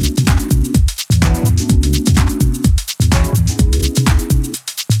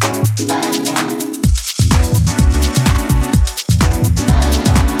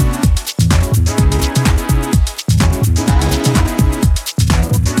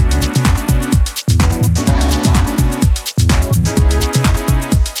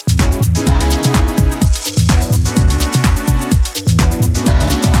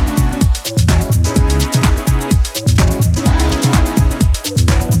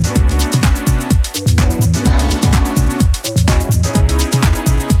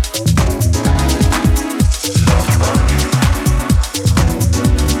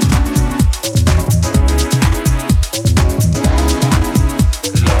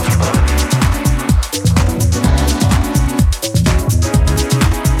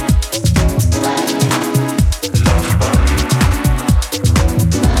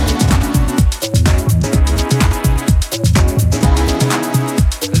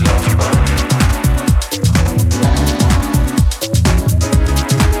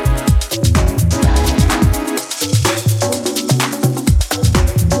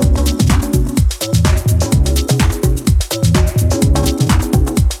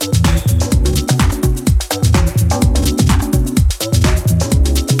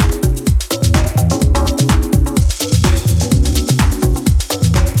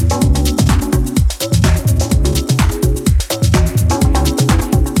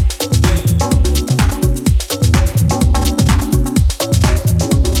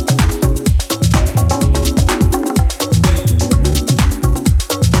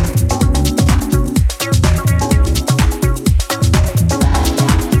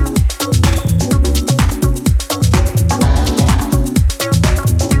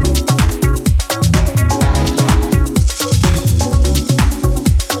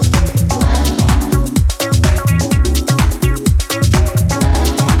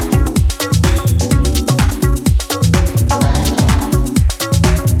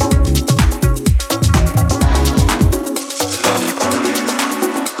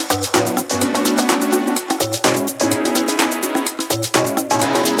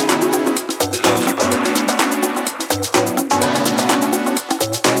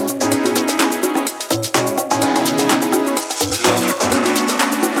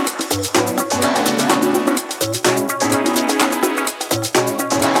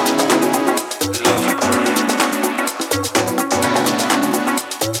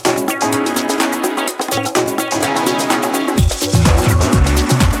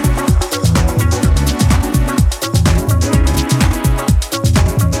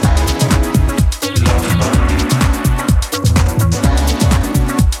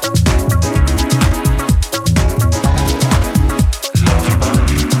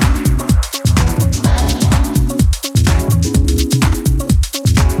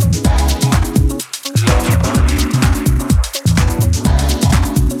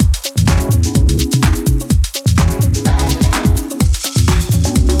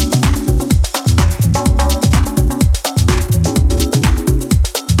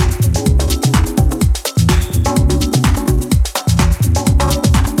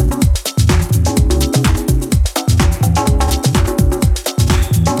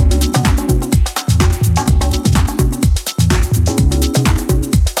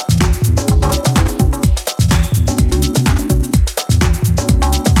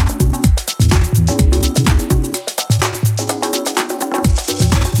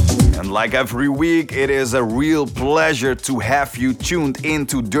 Like every week, it is a real pleasure to have you tuned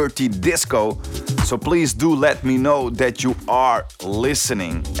into Dirty Disco. So please do let me know that you are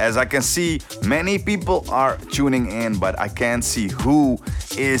listening. As I can see, many people are tuning in, but I can't see who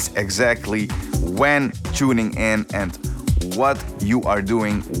is exactly when tuning in and what you are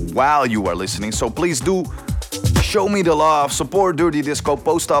doing while you are listening. So please do show me the love, support Dirty Disco,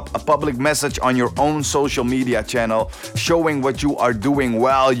 post up a public message on your own social media channel showing what you are doing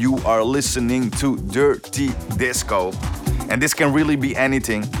while you are listening to Dirty Disco. And this can really be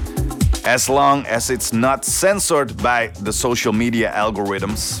anything as long as it's not censored by the social media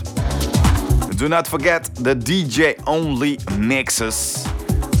algorithms. Do not forget the DJ only mixes,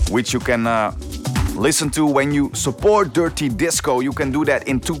 which you can listen to when you support Dirty Disco. You can do that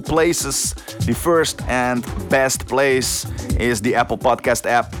in two places. The first and best place is the Apple Podcast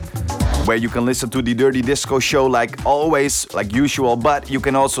app, where you can listen to the Dirty Disco show like always, like usual, but you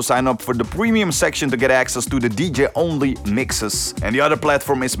can also sign up for the premium section to get access to the DJ only mixes. And the other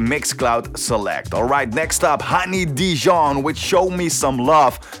platform is Mixcloud Select. Alright, next up, Honey Dijon with Show Me Some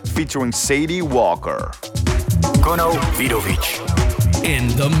Love featuring Sadie Walker. Kono Vidovic. In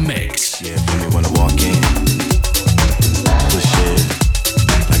the mix. Yeah, feel me when I walk in. Push it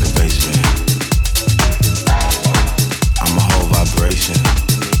like a basement. I'm a whole vibration.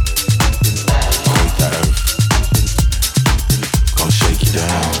 Quake the earth. Gonna shake you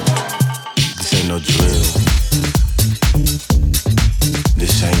down. This ain't no drill.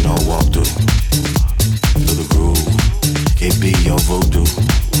 This ain't no walkthrough. Feel the groove. It be your voodoo.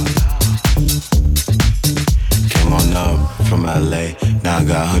 Came on up from LA. Now I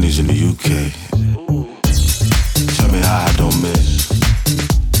got honeys in the UK. Tell me how I don't miss.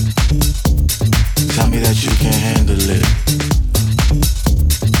 Tell me that you can handle it.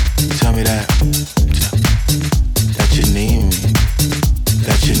 Tell me that you need me.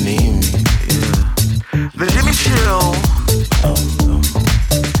 That you need me. Yeah. But let me chill.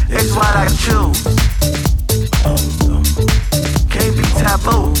 It's what I choose. Can't be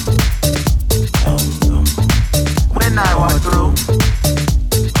taboo. When I walk through.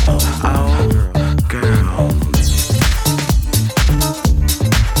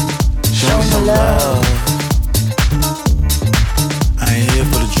 Show me some love. I ain't here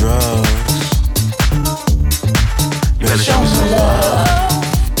for the drugs. You gotta show me some love.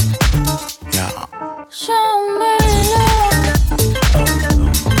 Yeah. Show me love.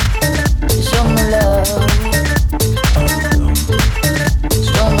 Show me love.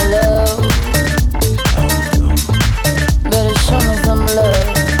 Show me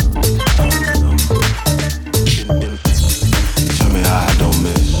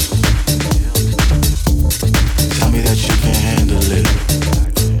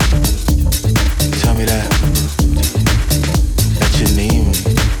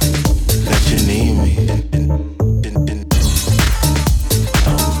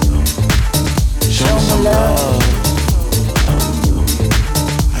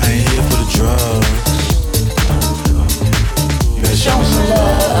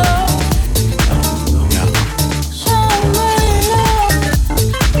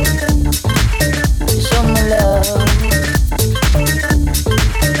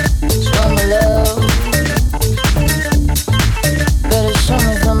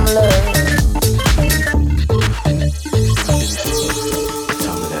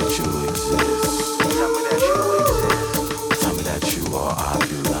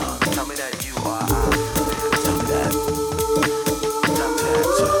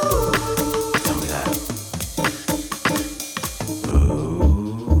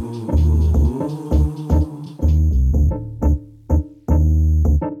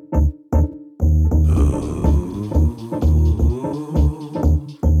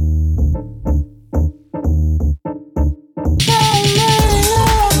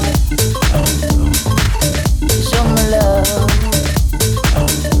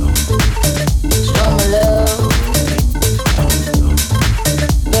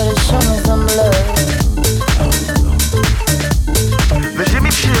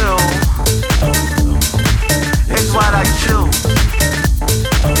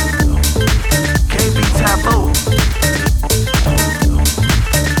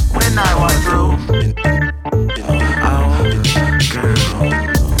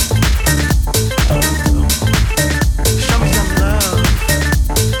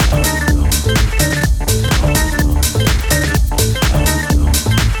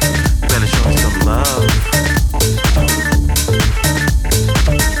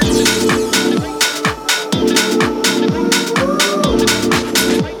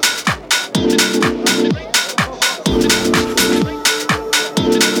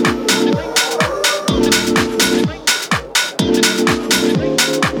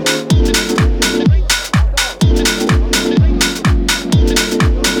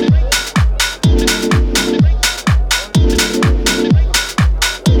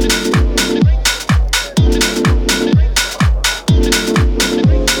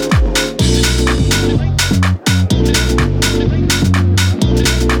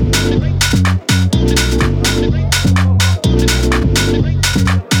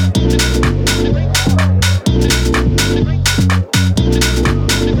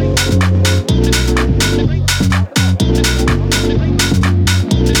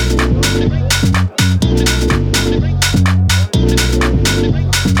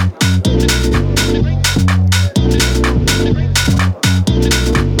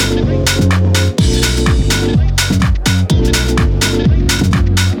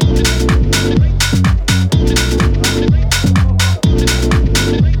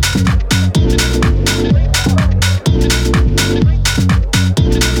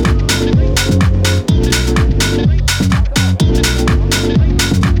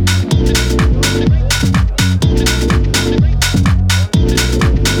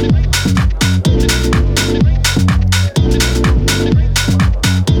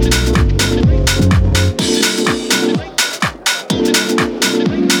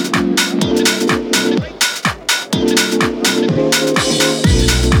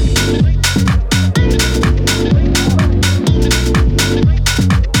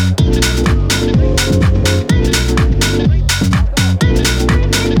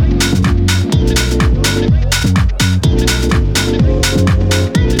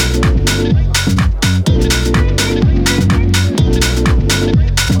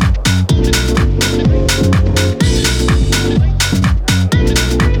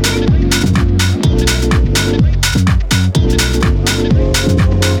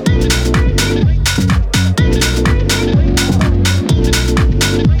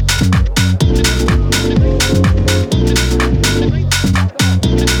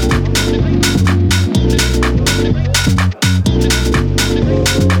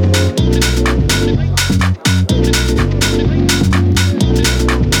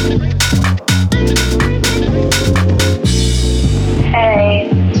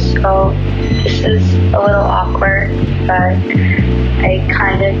awkward, but I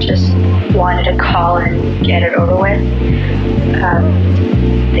kind of just wanted to call and get it over with.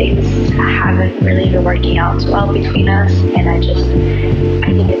 Things haven't really been working out so well between us, and I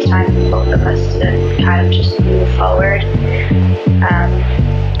think it's time for both of us to kind of just move forward.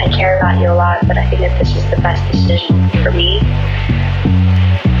 I care about you a lot, but I think that this is the best decision for me.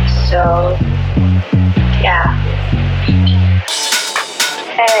 So, yeah.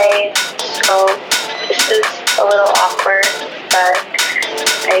 Hey, so this is a little awkward, but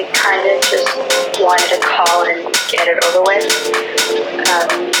I kind of just wanted to call and get it over with.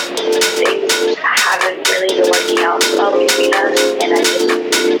 Things haven't really been working out so well between us, and I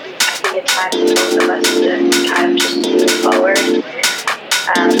think it's time for both of us to kind of just move forward.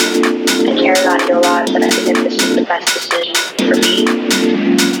 I care about you a lot, but I think that this is the best decision for me.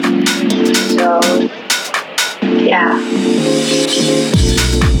 So, yeah.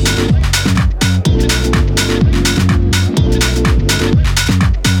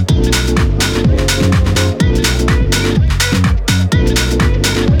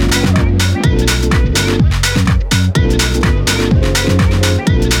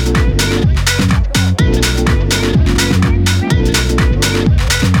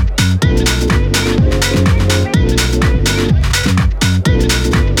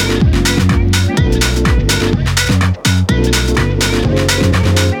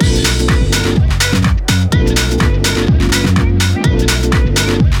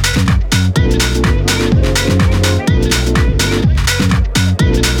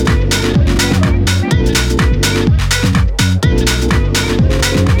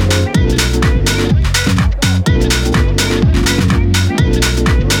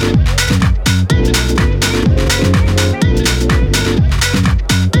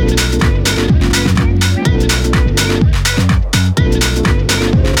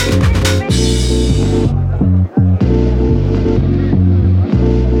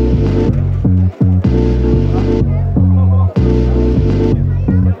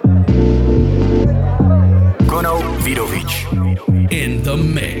 In the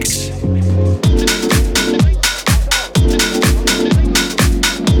mix.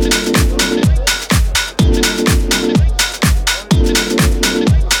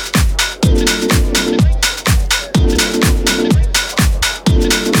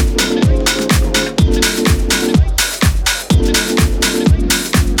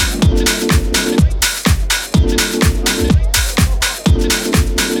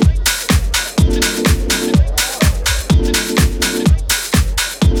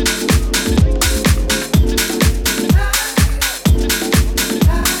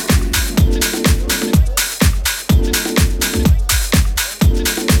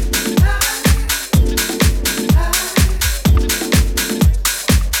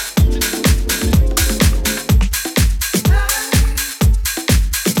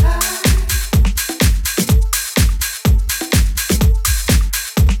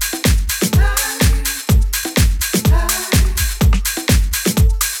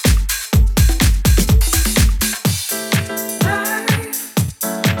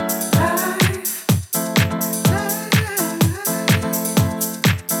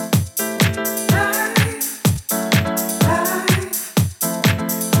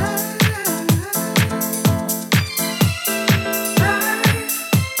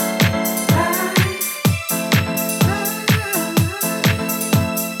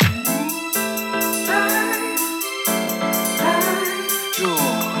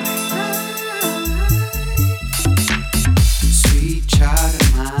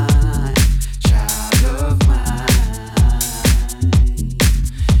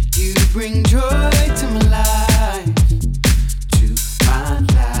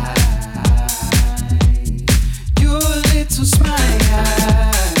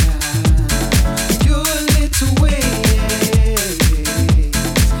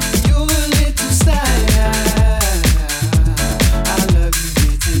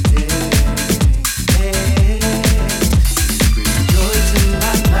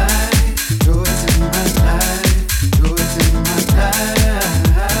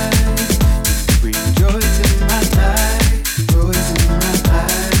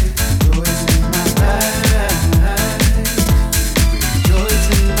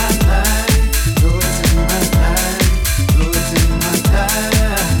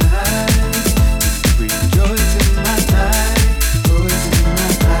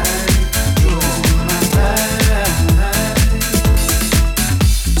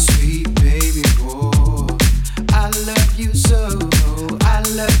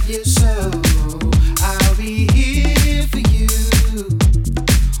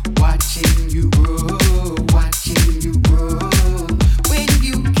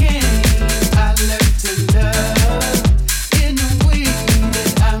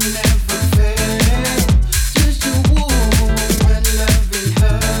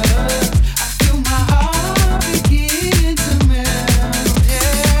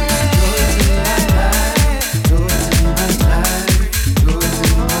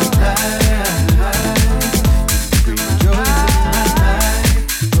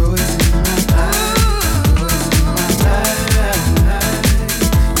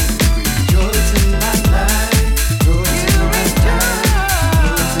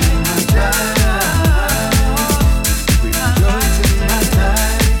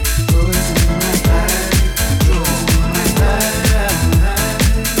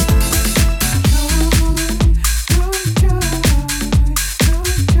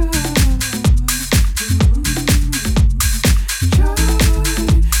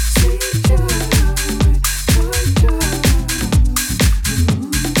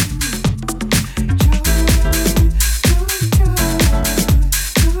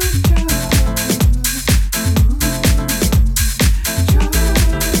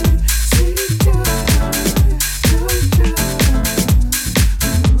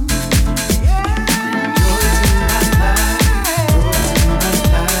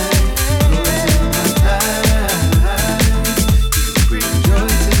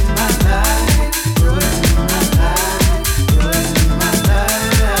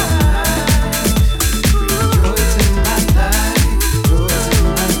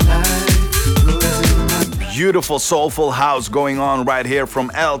 beautiful soulful house going on right here from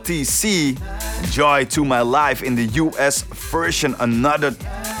LTC. Joy to My Life in the US version. Another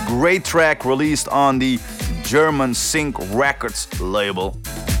great track released on the German Sync Records label.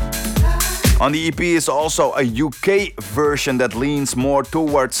 On the EP is also a UK version that leans more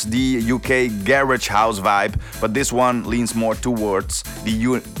towards the UK garage house vibe, but this one leans more towards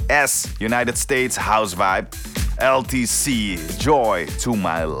the United States house vibe. LTC, Joy to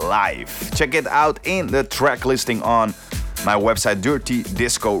My Life. Check it out in the track listing on my website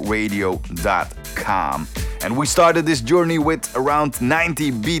dirtydiscoradio.com. And we started this journey with around 90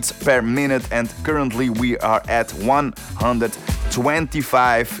 beats per minute, and currently we are at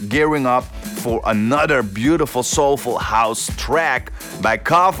 125, gearing up for another beautiful soulful house track by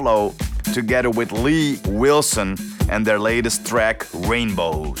Kavlo together with Lee Wilson and their latest track,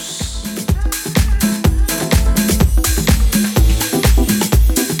 Rainbows.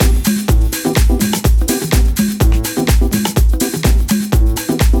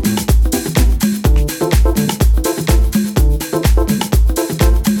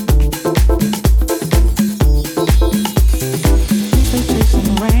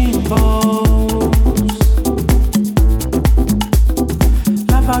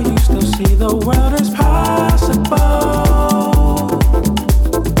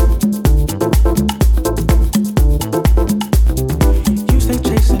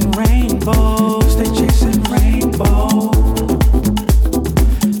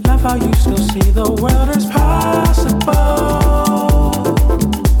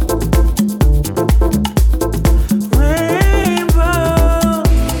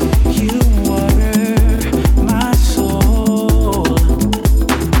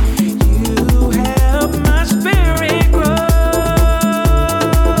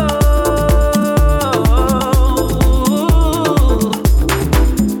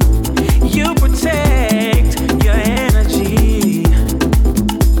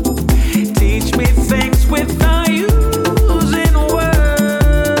 Teach me things without using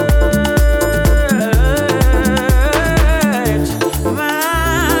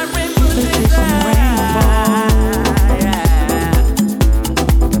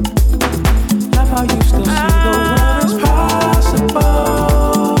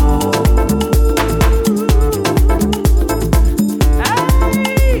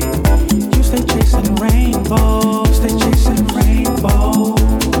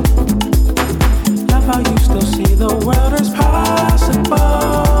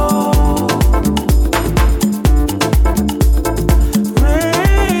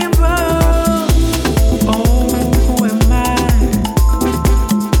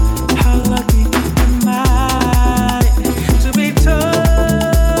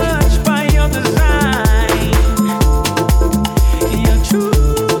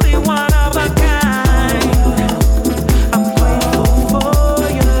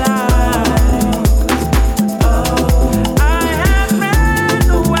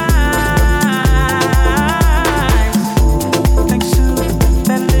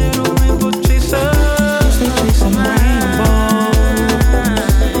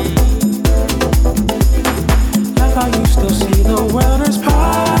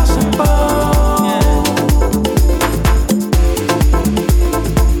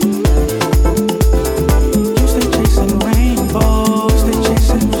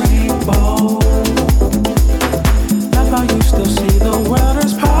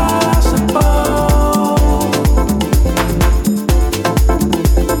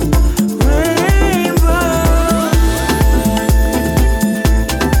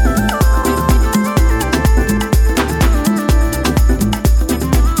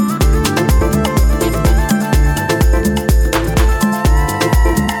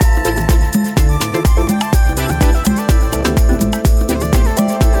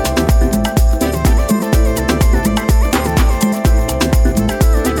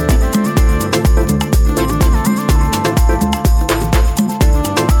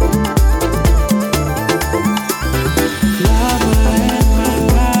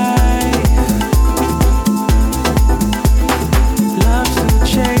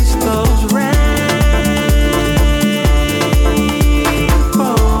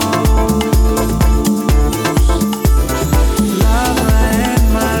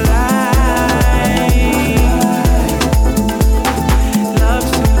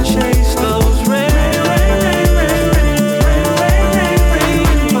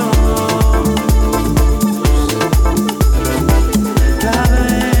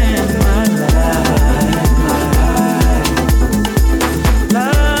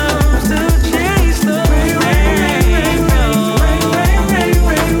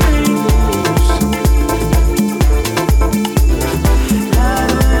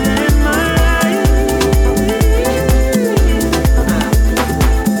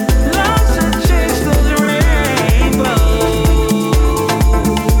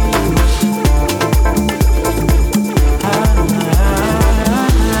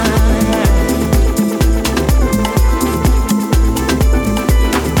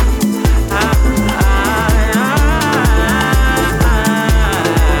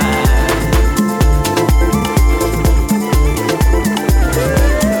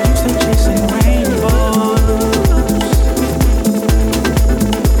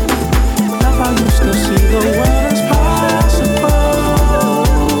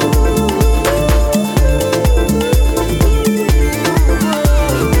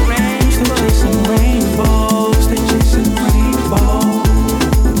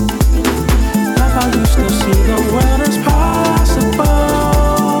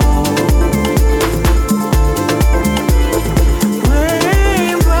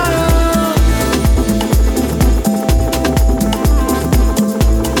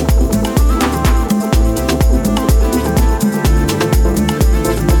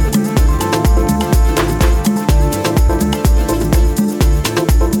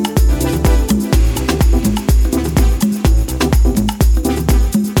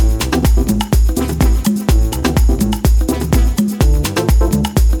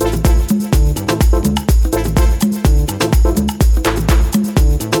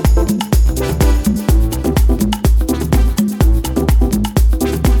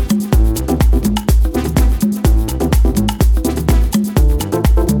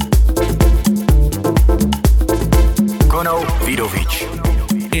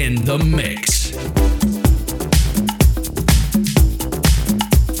in the mix.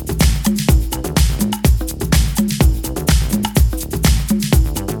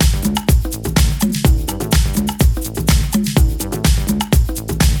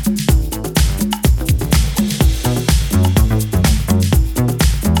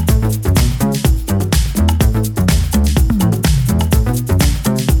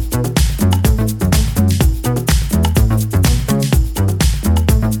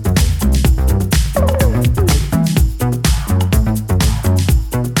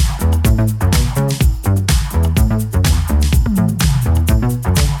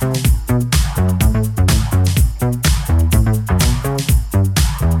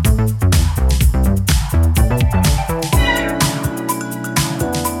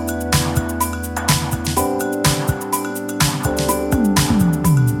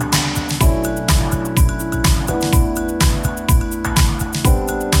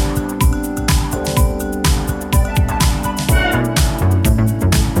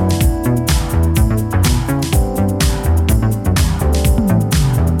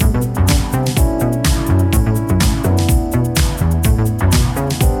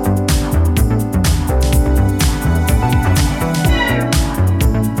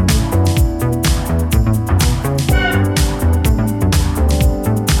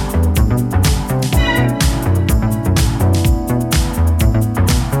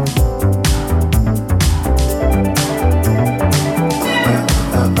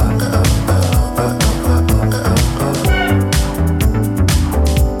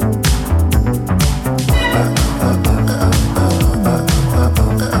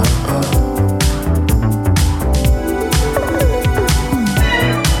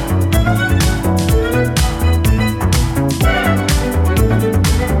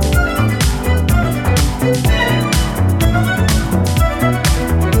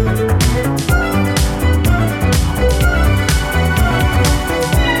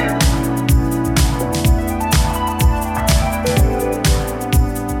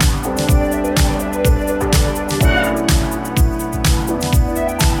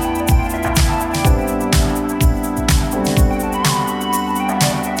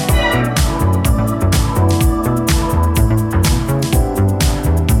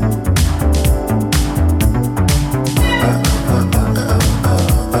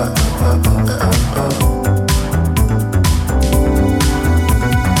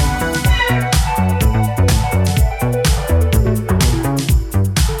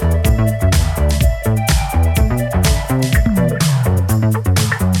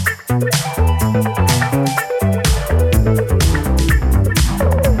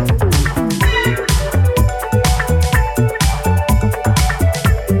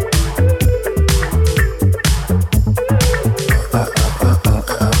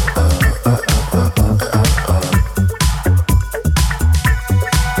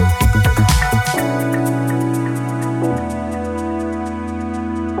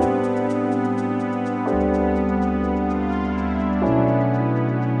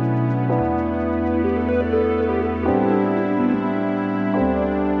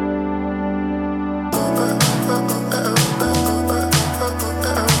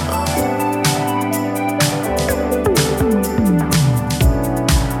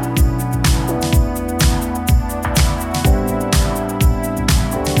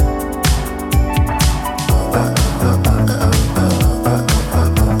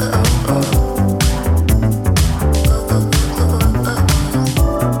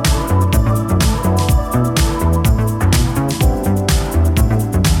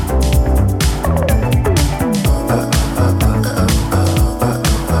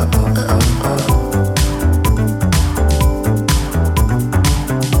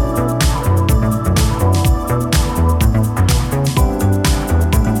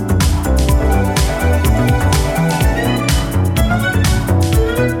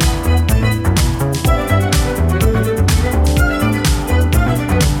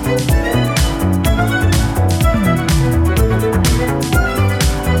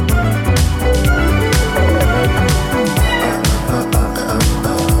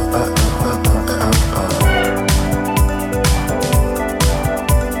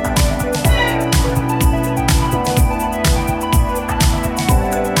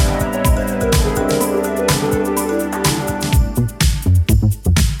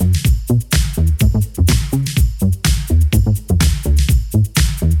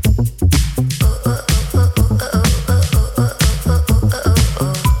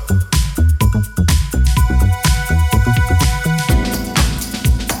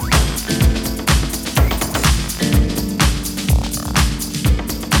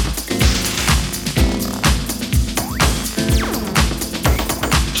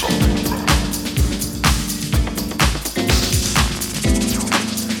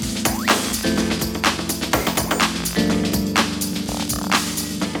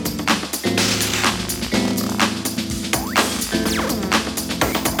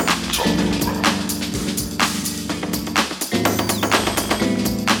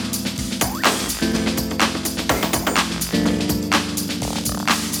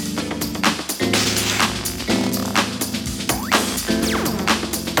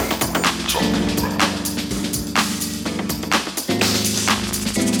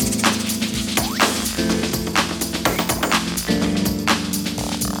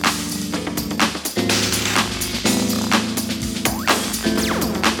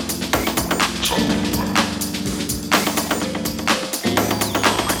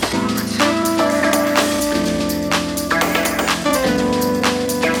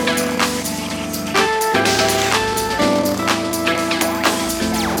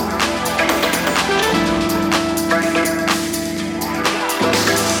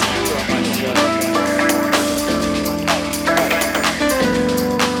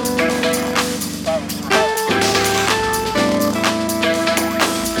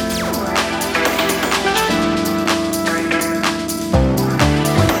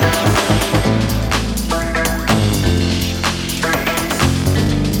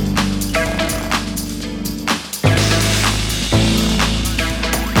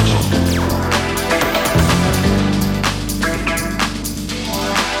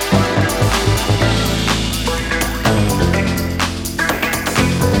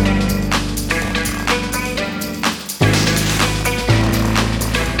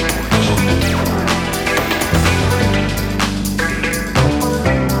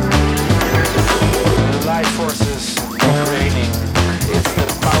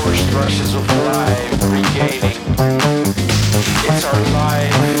 process of life regaining. It's our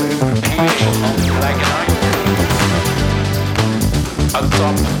life peeling like an onion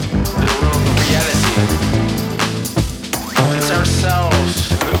atop the road of reality. It's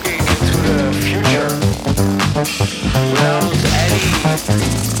ourselves looking into the future without any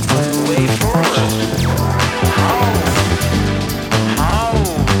way forward. How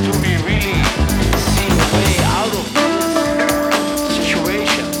do we really see a way out of this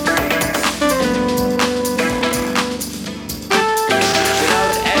situation?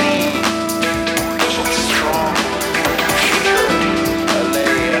 Without any strong future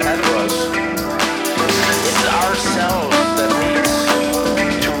lay ahead of us. It's ourselves that needs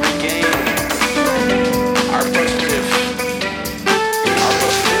to regain our positivity, our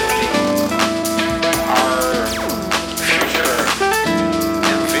future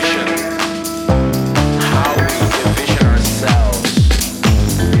envision, how we envision ourselves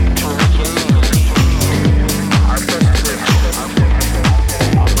to regain our positivity,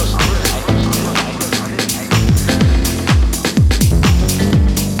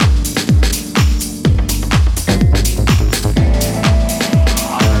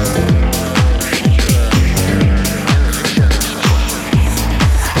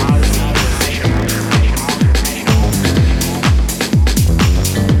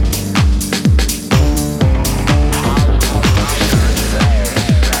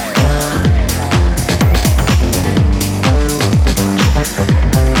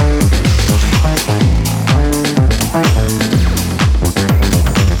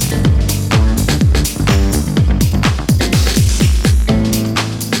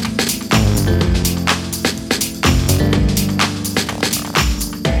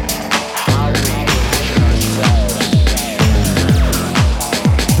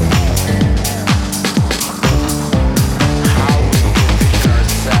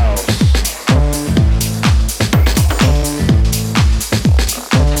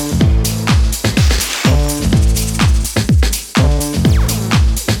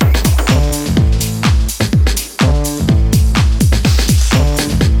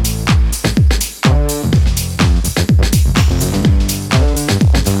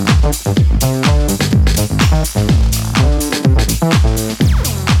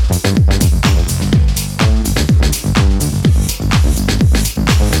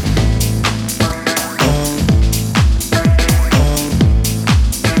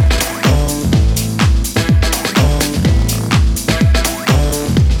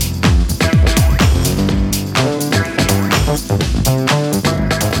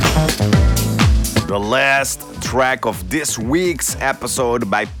 The last track of this week's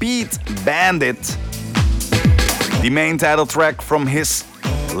episode by Pete Bandit. The main title track from his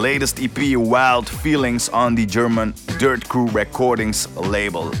latest EP, Wild Feelings, on the German Dirt Crew Recordings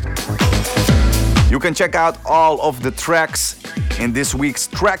label. You can check out all of the tracks in this week's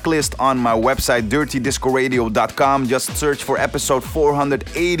track list on my website dirtydiscoradio.com. Just search for episode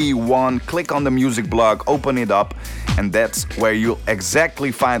 481, click on the music blog, open it up, and that's where you'll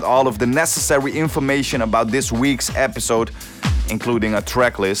exactly find all of the necessary information about this week's episode, including a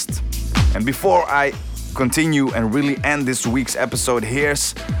track list. And before I continue and really end this week's episode,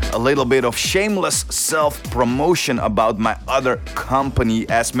 here's a little bit of shameless self-promotion about my other company.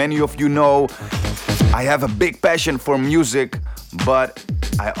 As many of you know, I have a big passion for music, but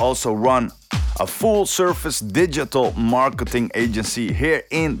I also run a full-service digital marketing agency here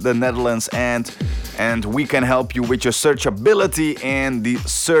in the Netherlands, and we can help you with your searchability in the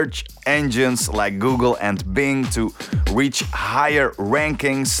search engines like Google and Bing to reach higher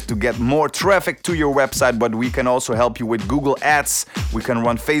rankings, to get more traffic to your website. But we can also help you with Google ads. We can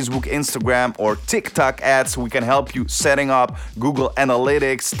run Facebook, Instagram, or TikTok ads. We can help you setting up Google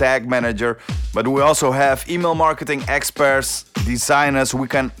Analytics, Tag Manager. But we also have email marketing experts, designers. We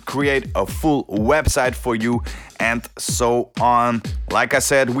can create a full website for you, and so on. Like I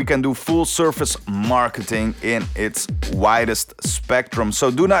said, we can do full service marketing in its widest spectrum.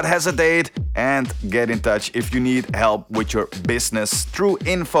 So do not hesitate and get in touch if you need help with your business through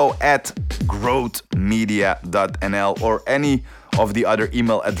info@growthmedia.nl or any of the other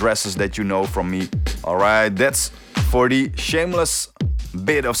email addresses that you know from me. All right, that's for the shameless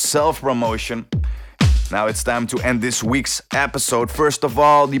bit of self-promotion. Now it's time to end this week's episode. First of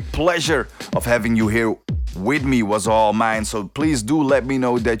all, the pleasure of having you here with me was all mine. So please do let me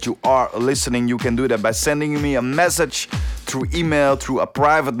know that you are listening. You can do that by sending me a message through email, through a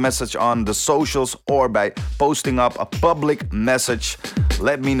private message on the socials, or by posting up a public message.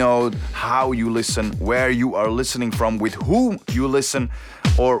 Let me know how you listen, where you are listening from, with whom you listen,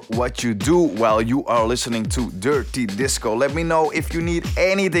 or what you do while you are listening to Dirty Disco. Let me know if you need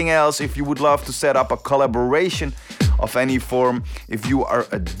anything else, if you would love to set up a collaboration of any form, if you are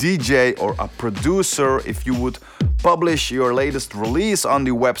a DJ or a producer, if you would publish your latest release on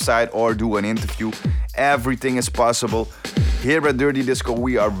the website or do an interview. Everything is possible. Here at Dirty Disco,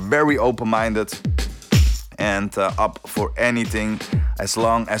 we are very open-minded and up for anything as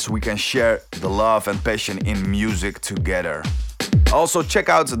long as we can share the love and passion in music together. Also, check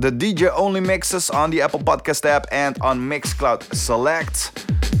out the DJ only mixes on the Apple Podcast app and on Mixcloud Select.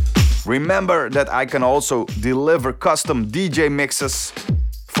 Remember that I can also deliver custom DJ mixes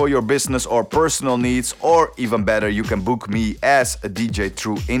for your business or personal needs, or even better, you can book me as a DJ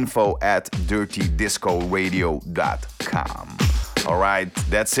through info@dirtydiscoradio.com. Alright,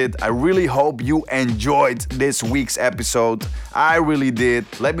 that's it. I really hope you enjoyed this week's episode. I really did.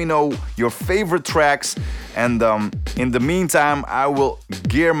 Let me know your favorite tracks, and in the meantime, I will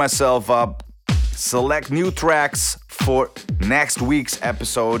gear myself up, select new tracks for next week's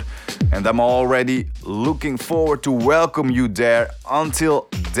episode, and I'm already looking forward to welcome you there. Until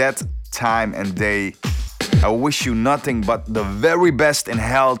that time and day, I wish you nothing but the very best in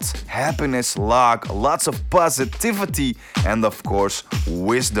health, happiness, luck, lots of positivity, and of course,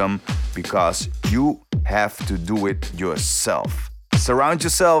 wisdom, because you have to do it yourself. Surround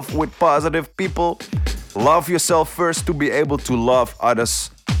yourself with positive people. Love yourself first to be able to love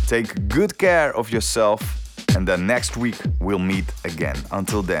others. Take good care of yourself, and then next week we'll meet again.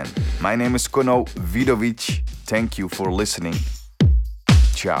 Until then, my name is Kosmo Vidovic. Thank you for listening.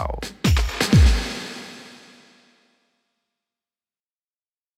 Ciao.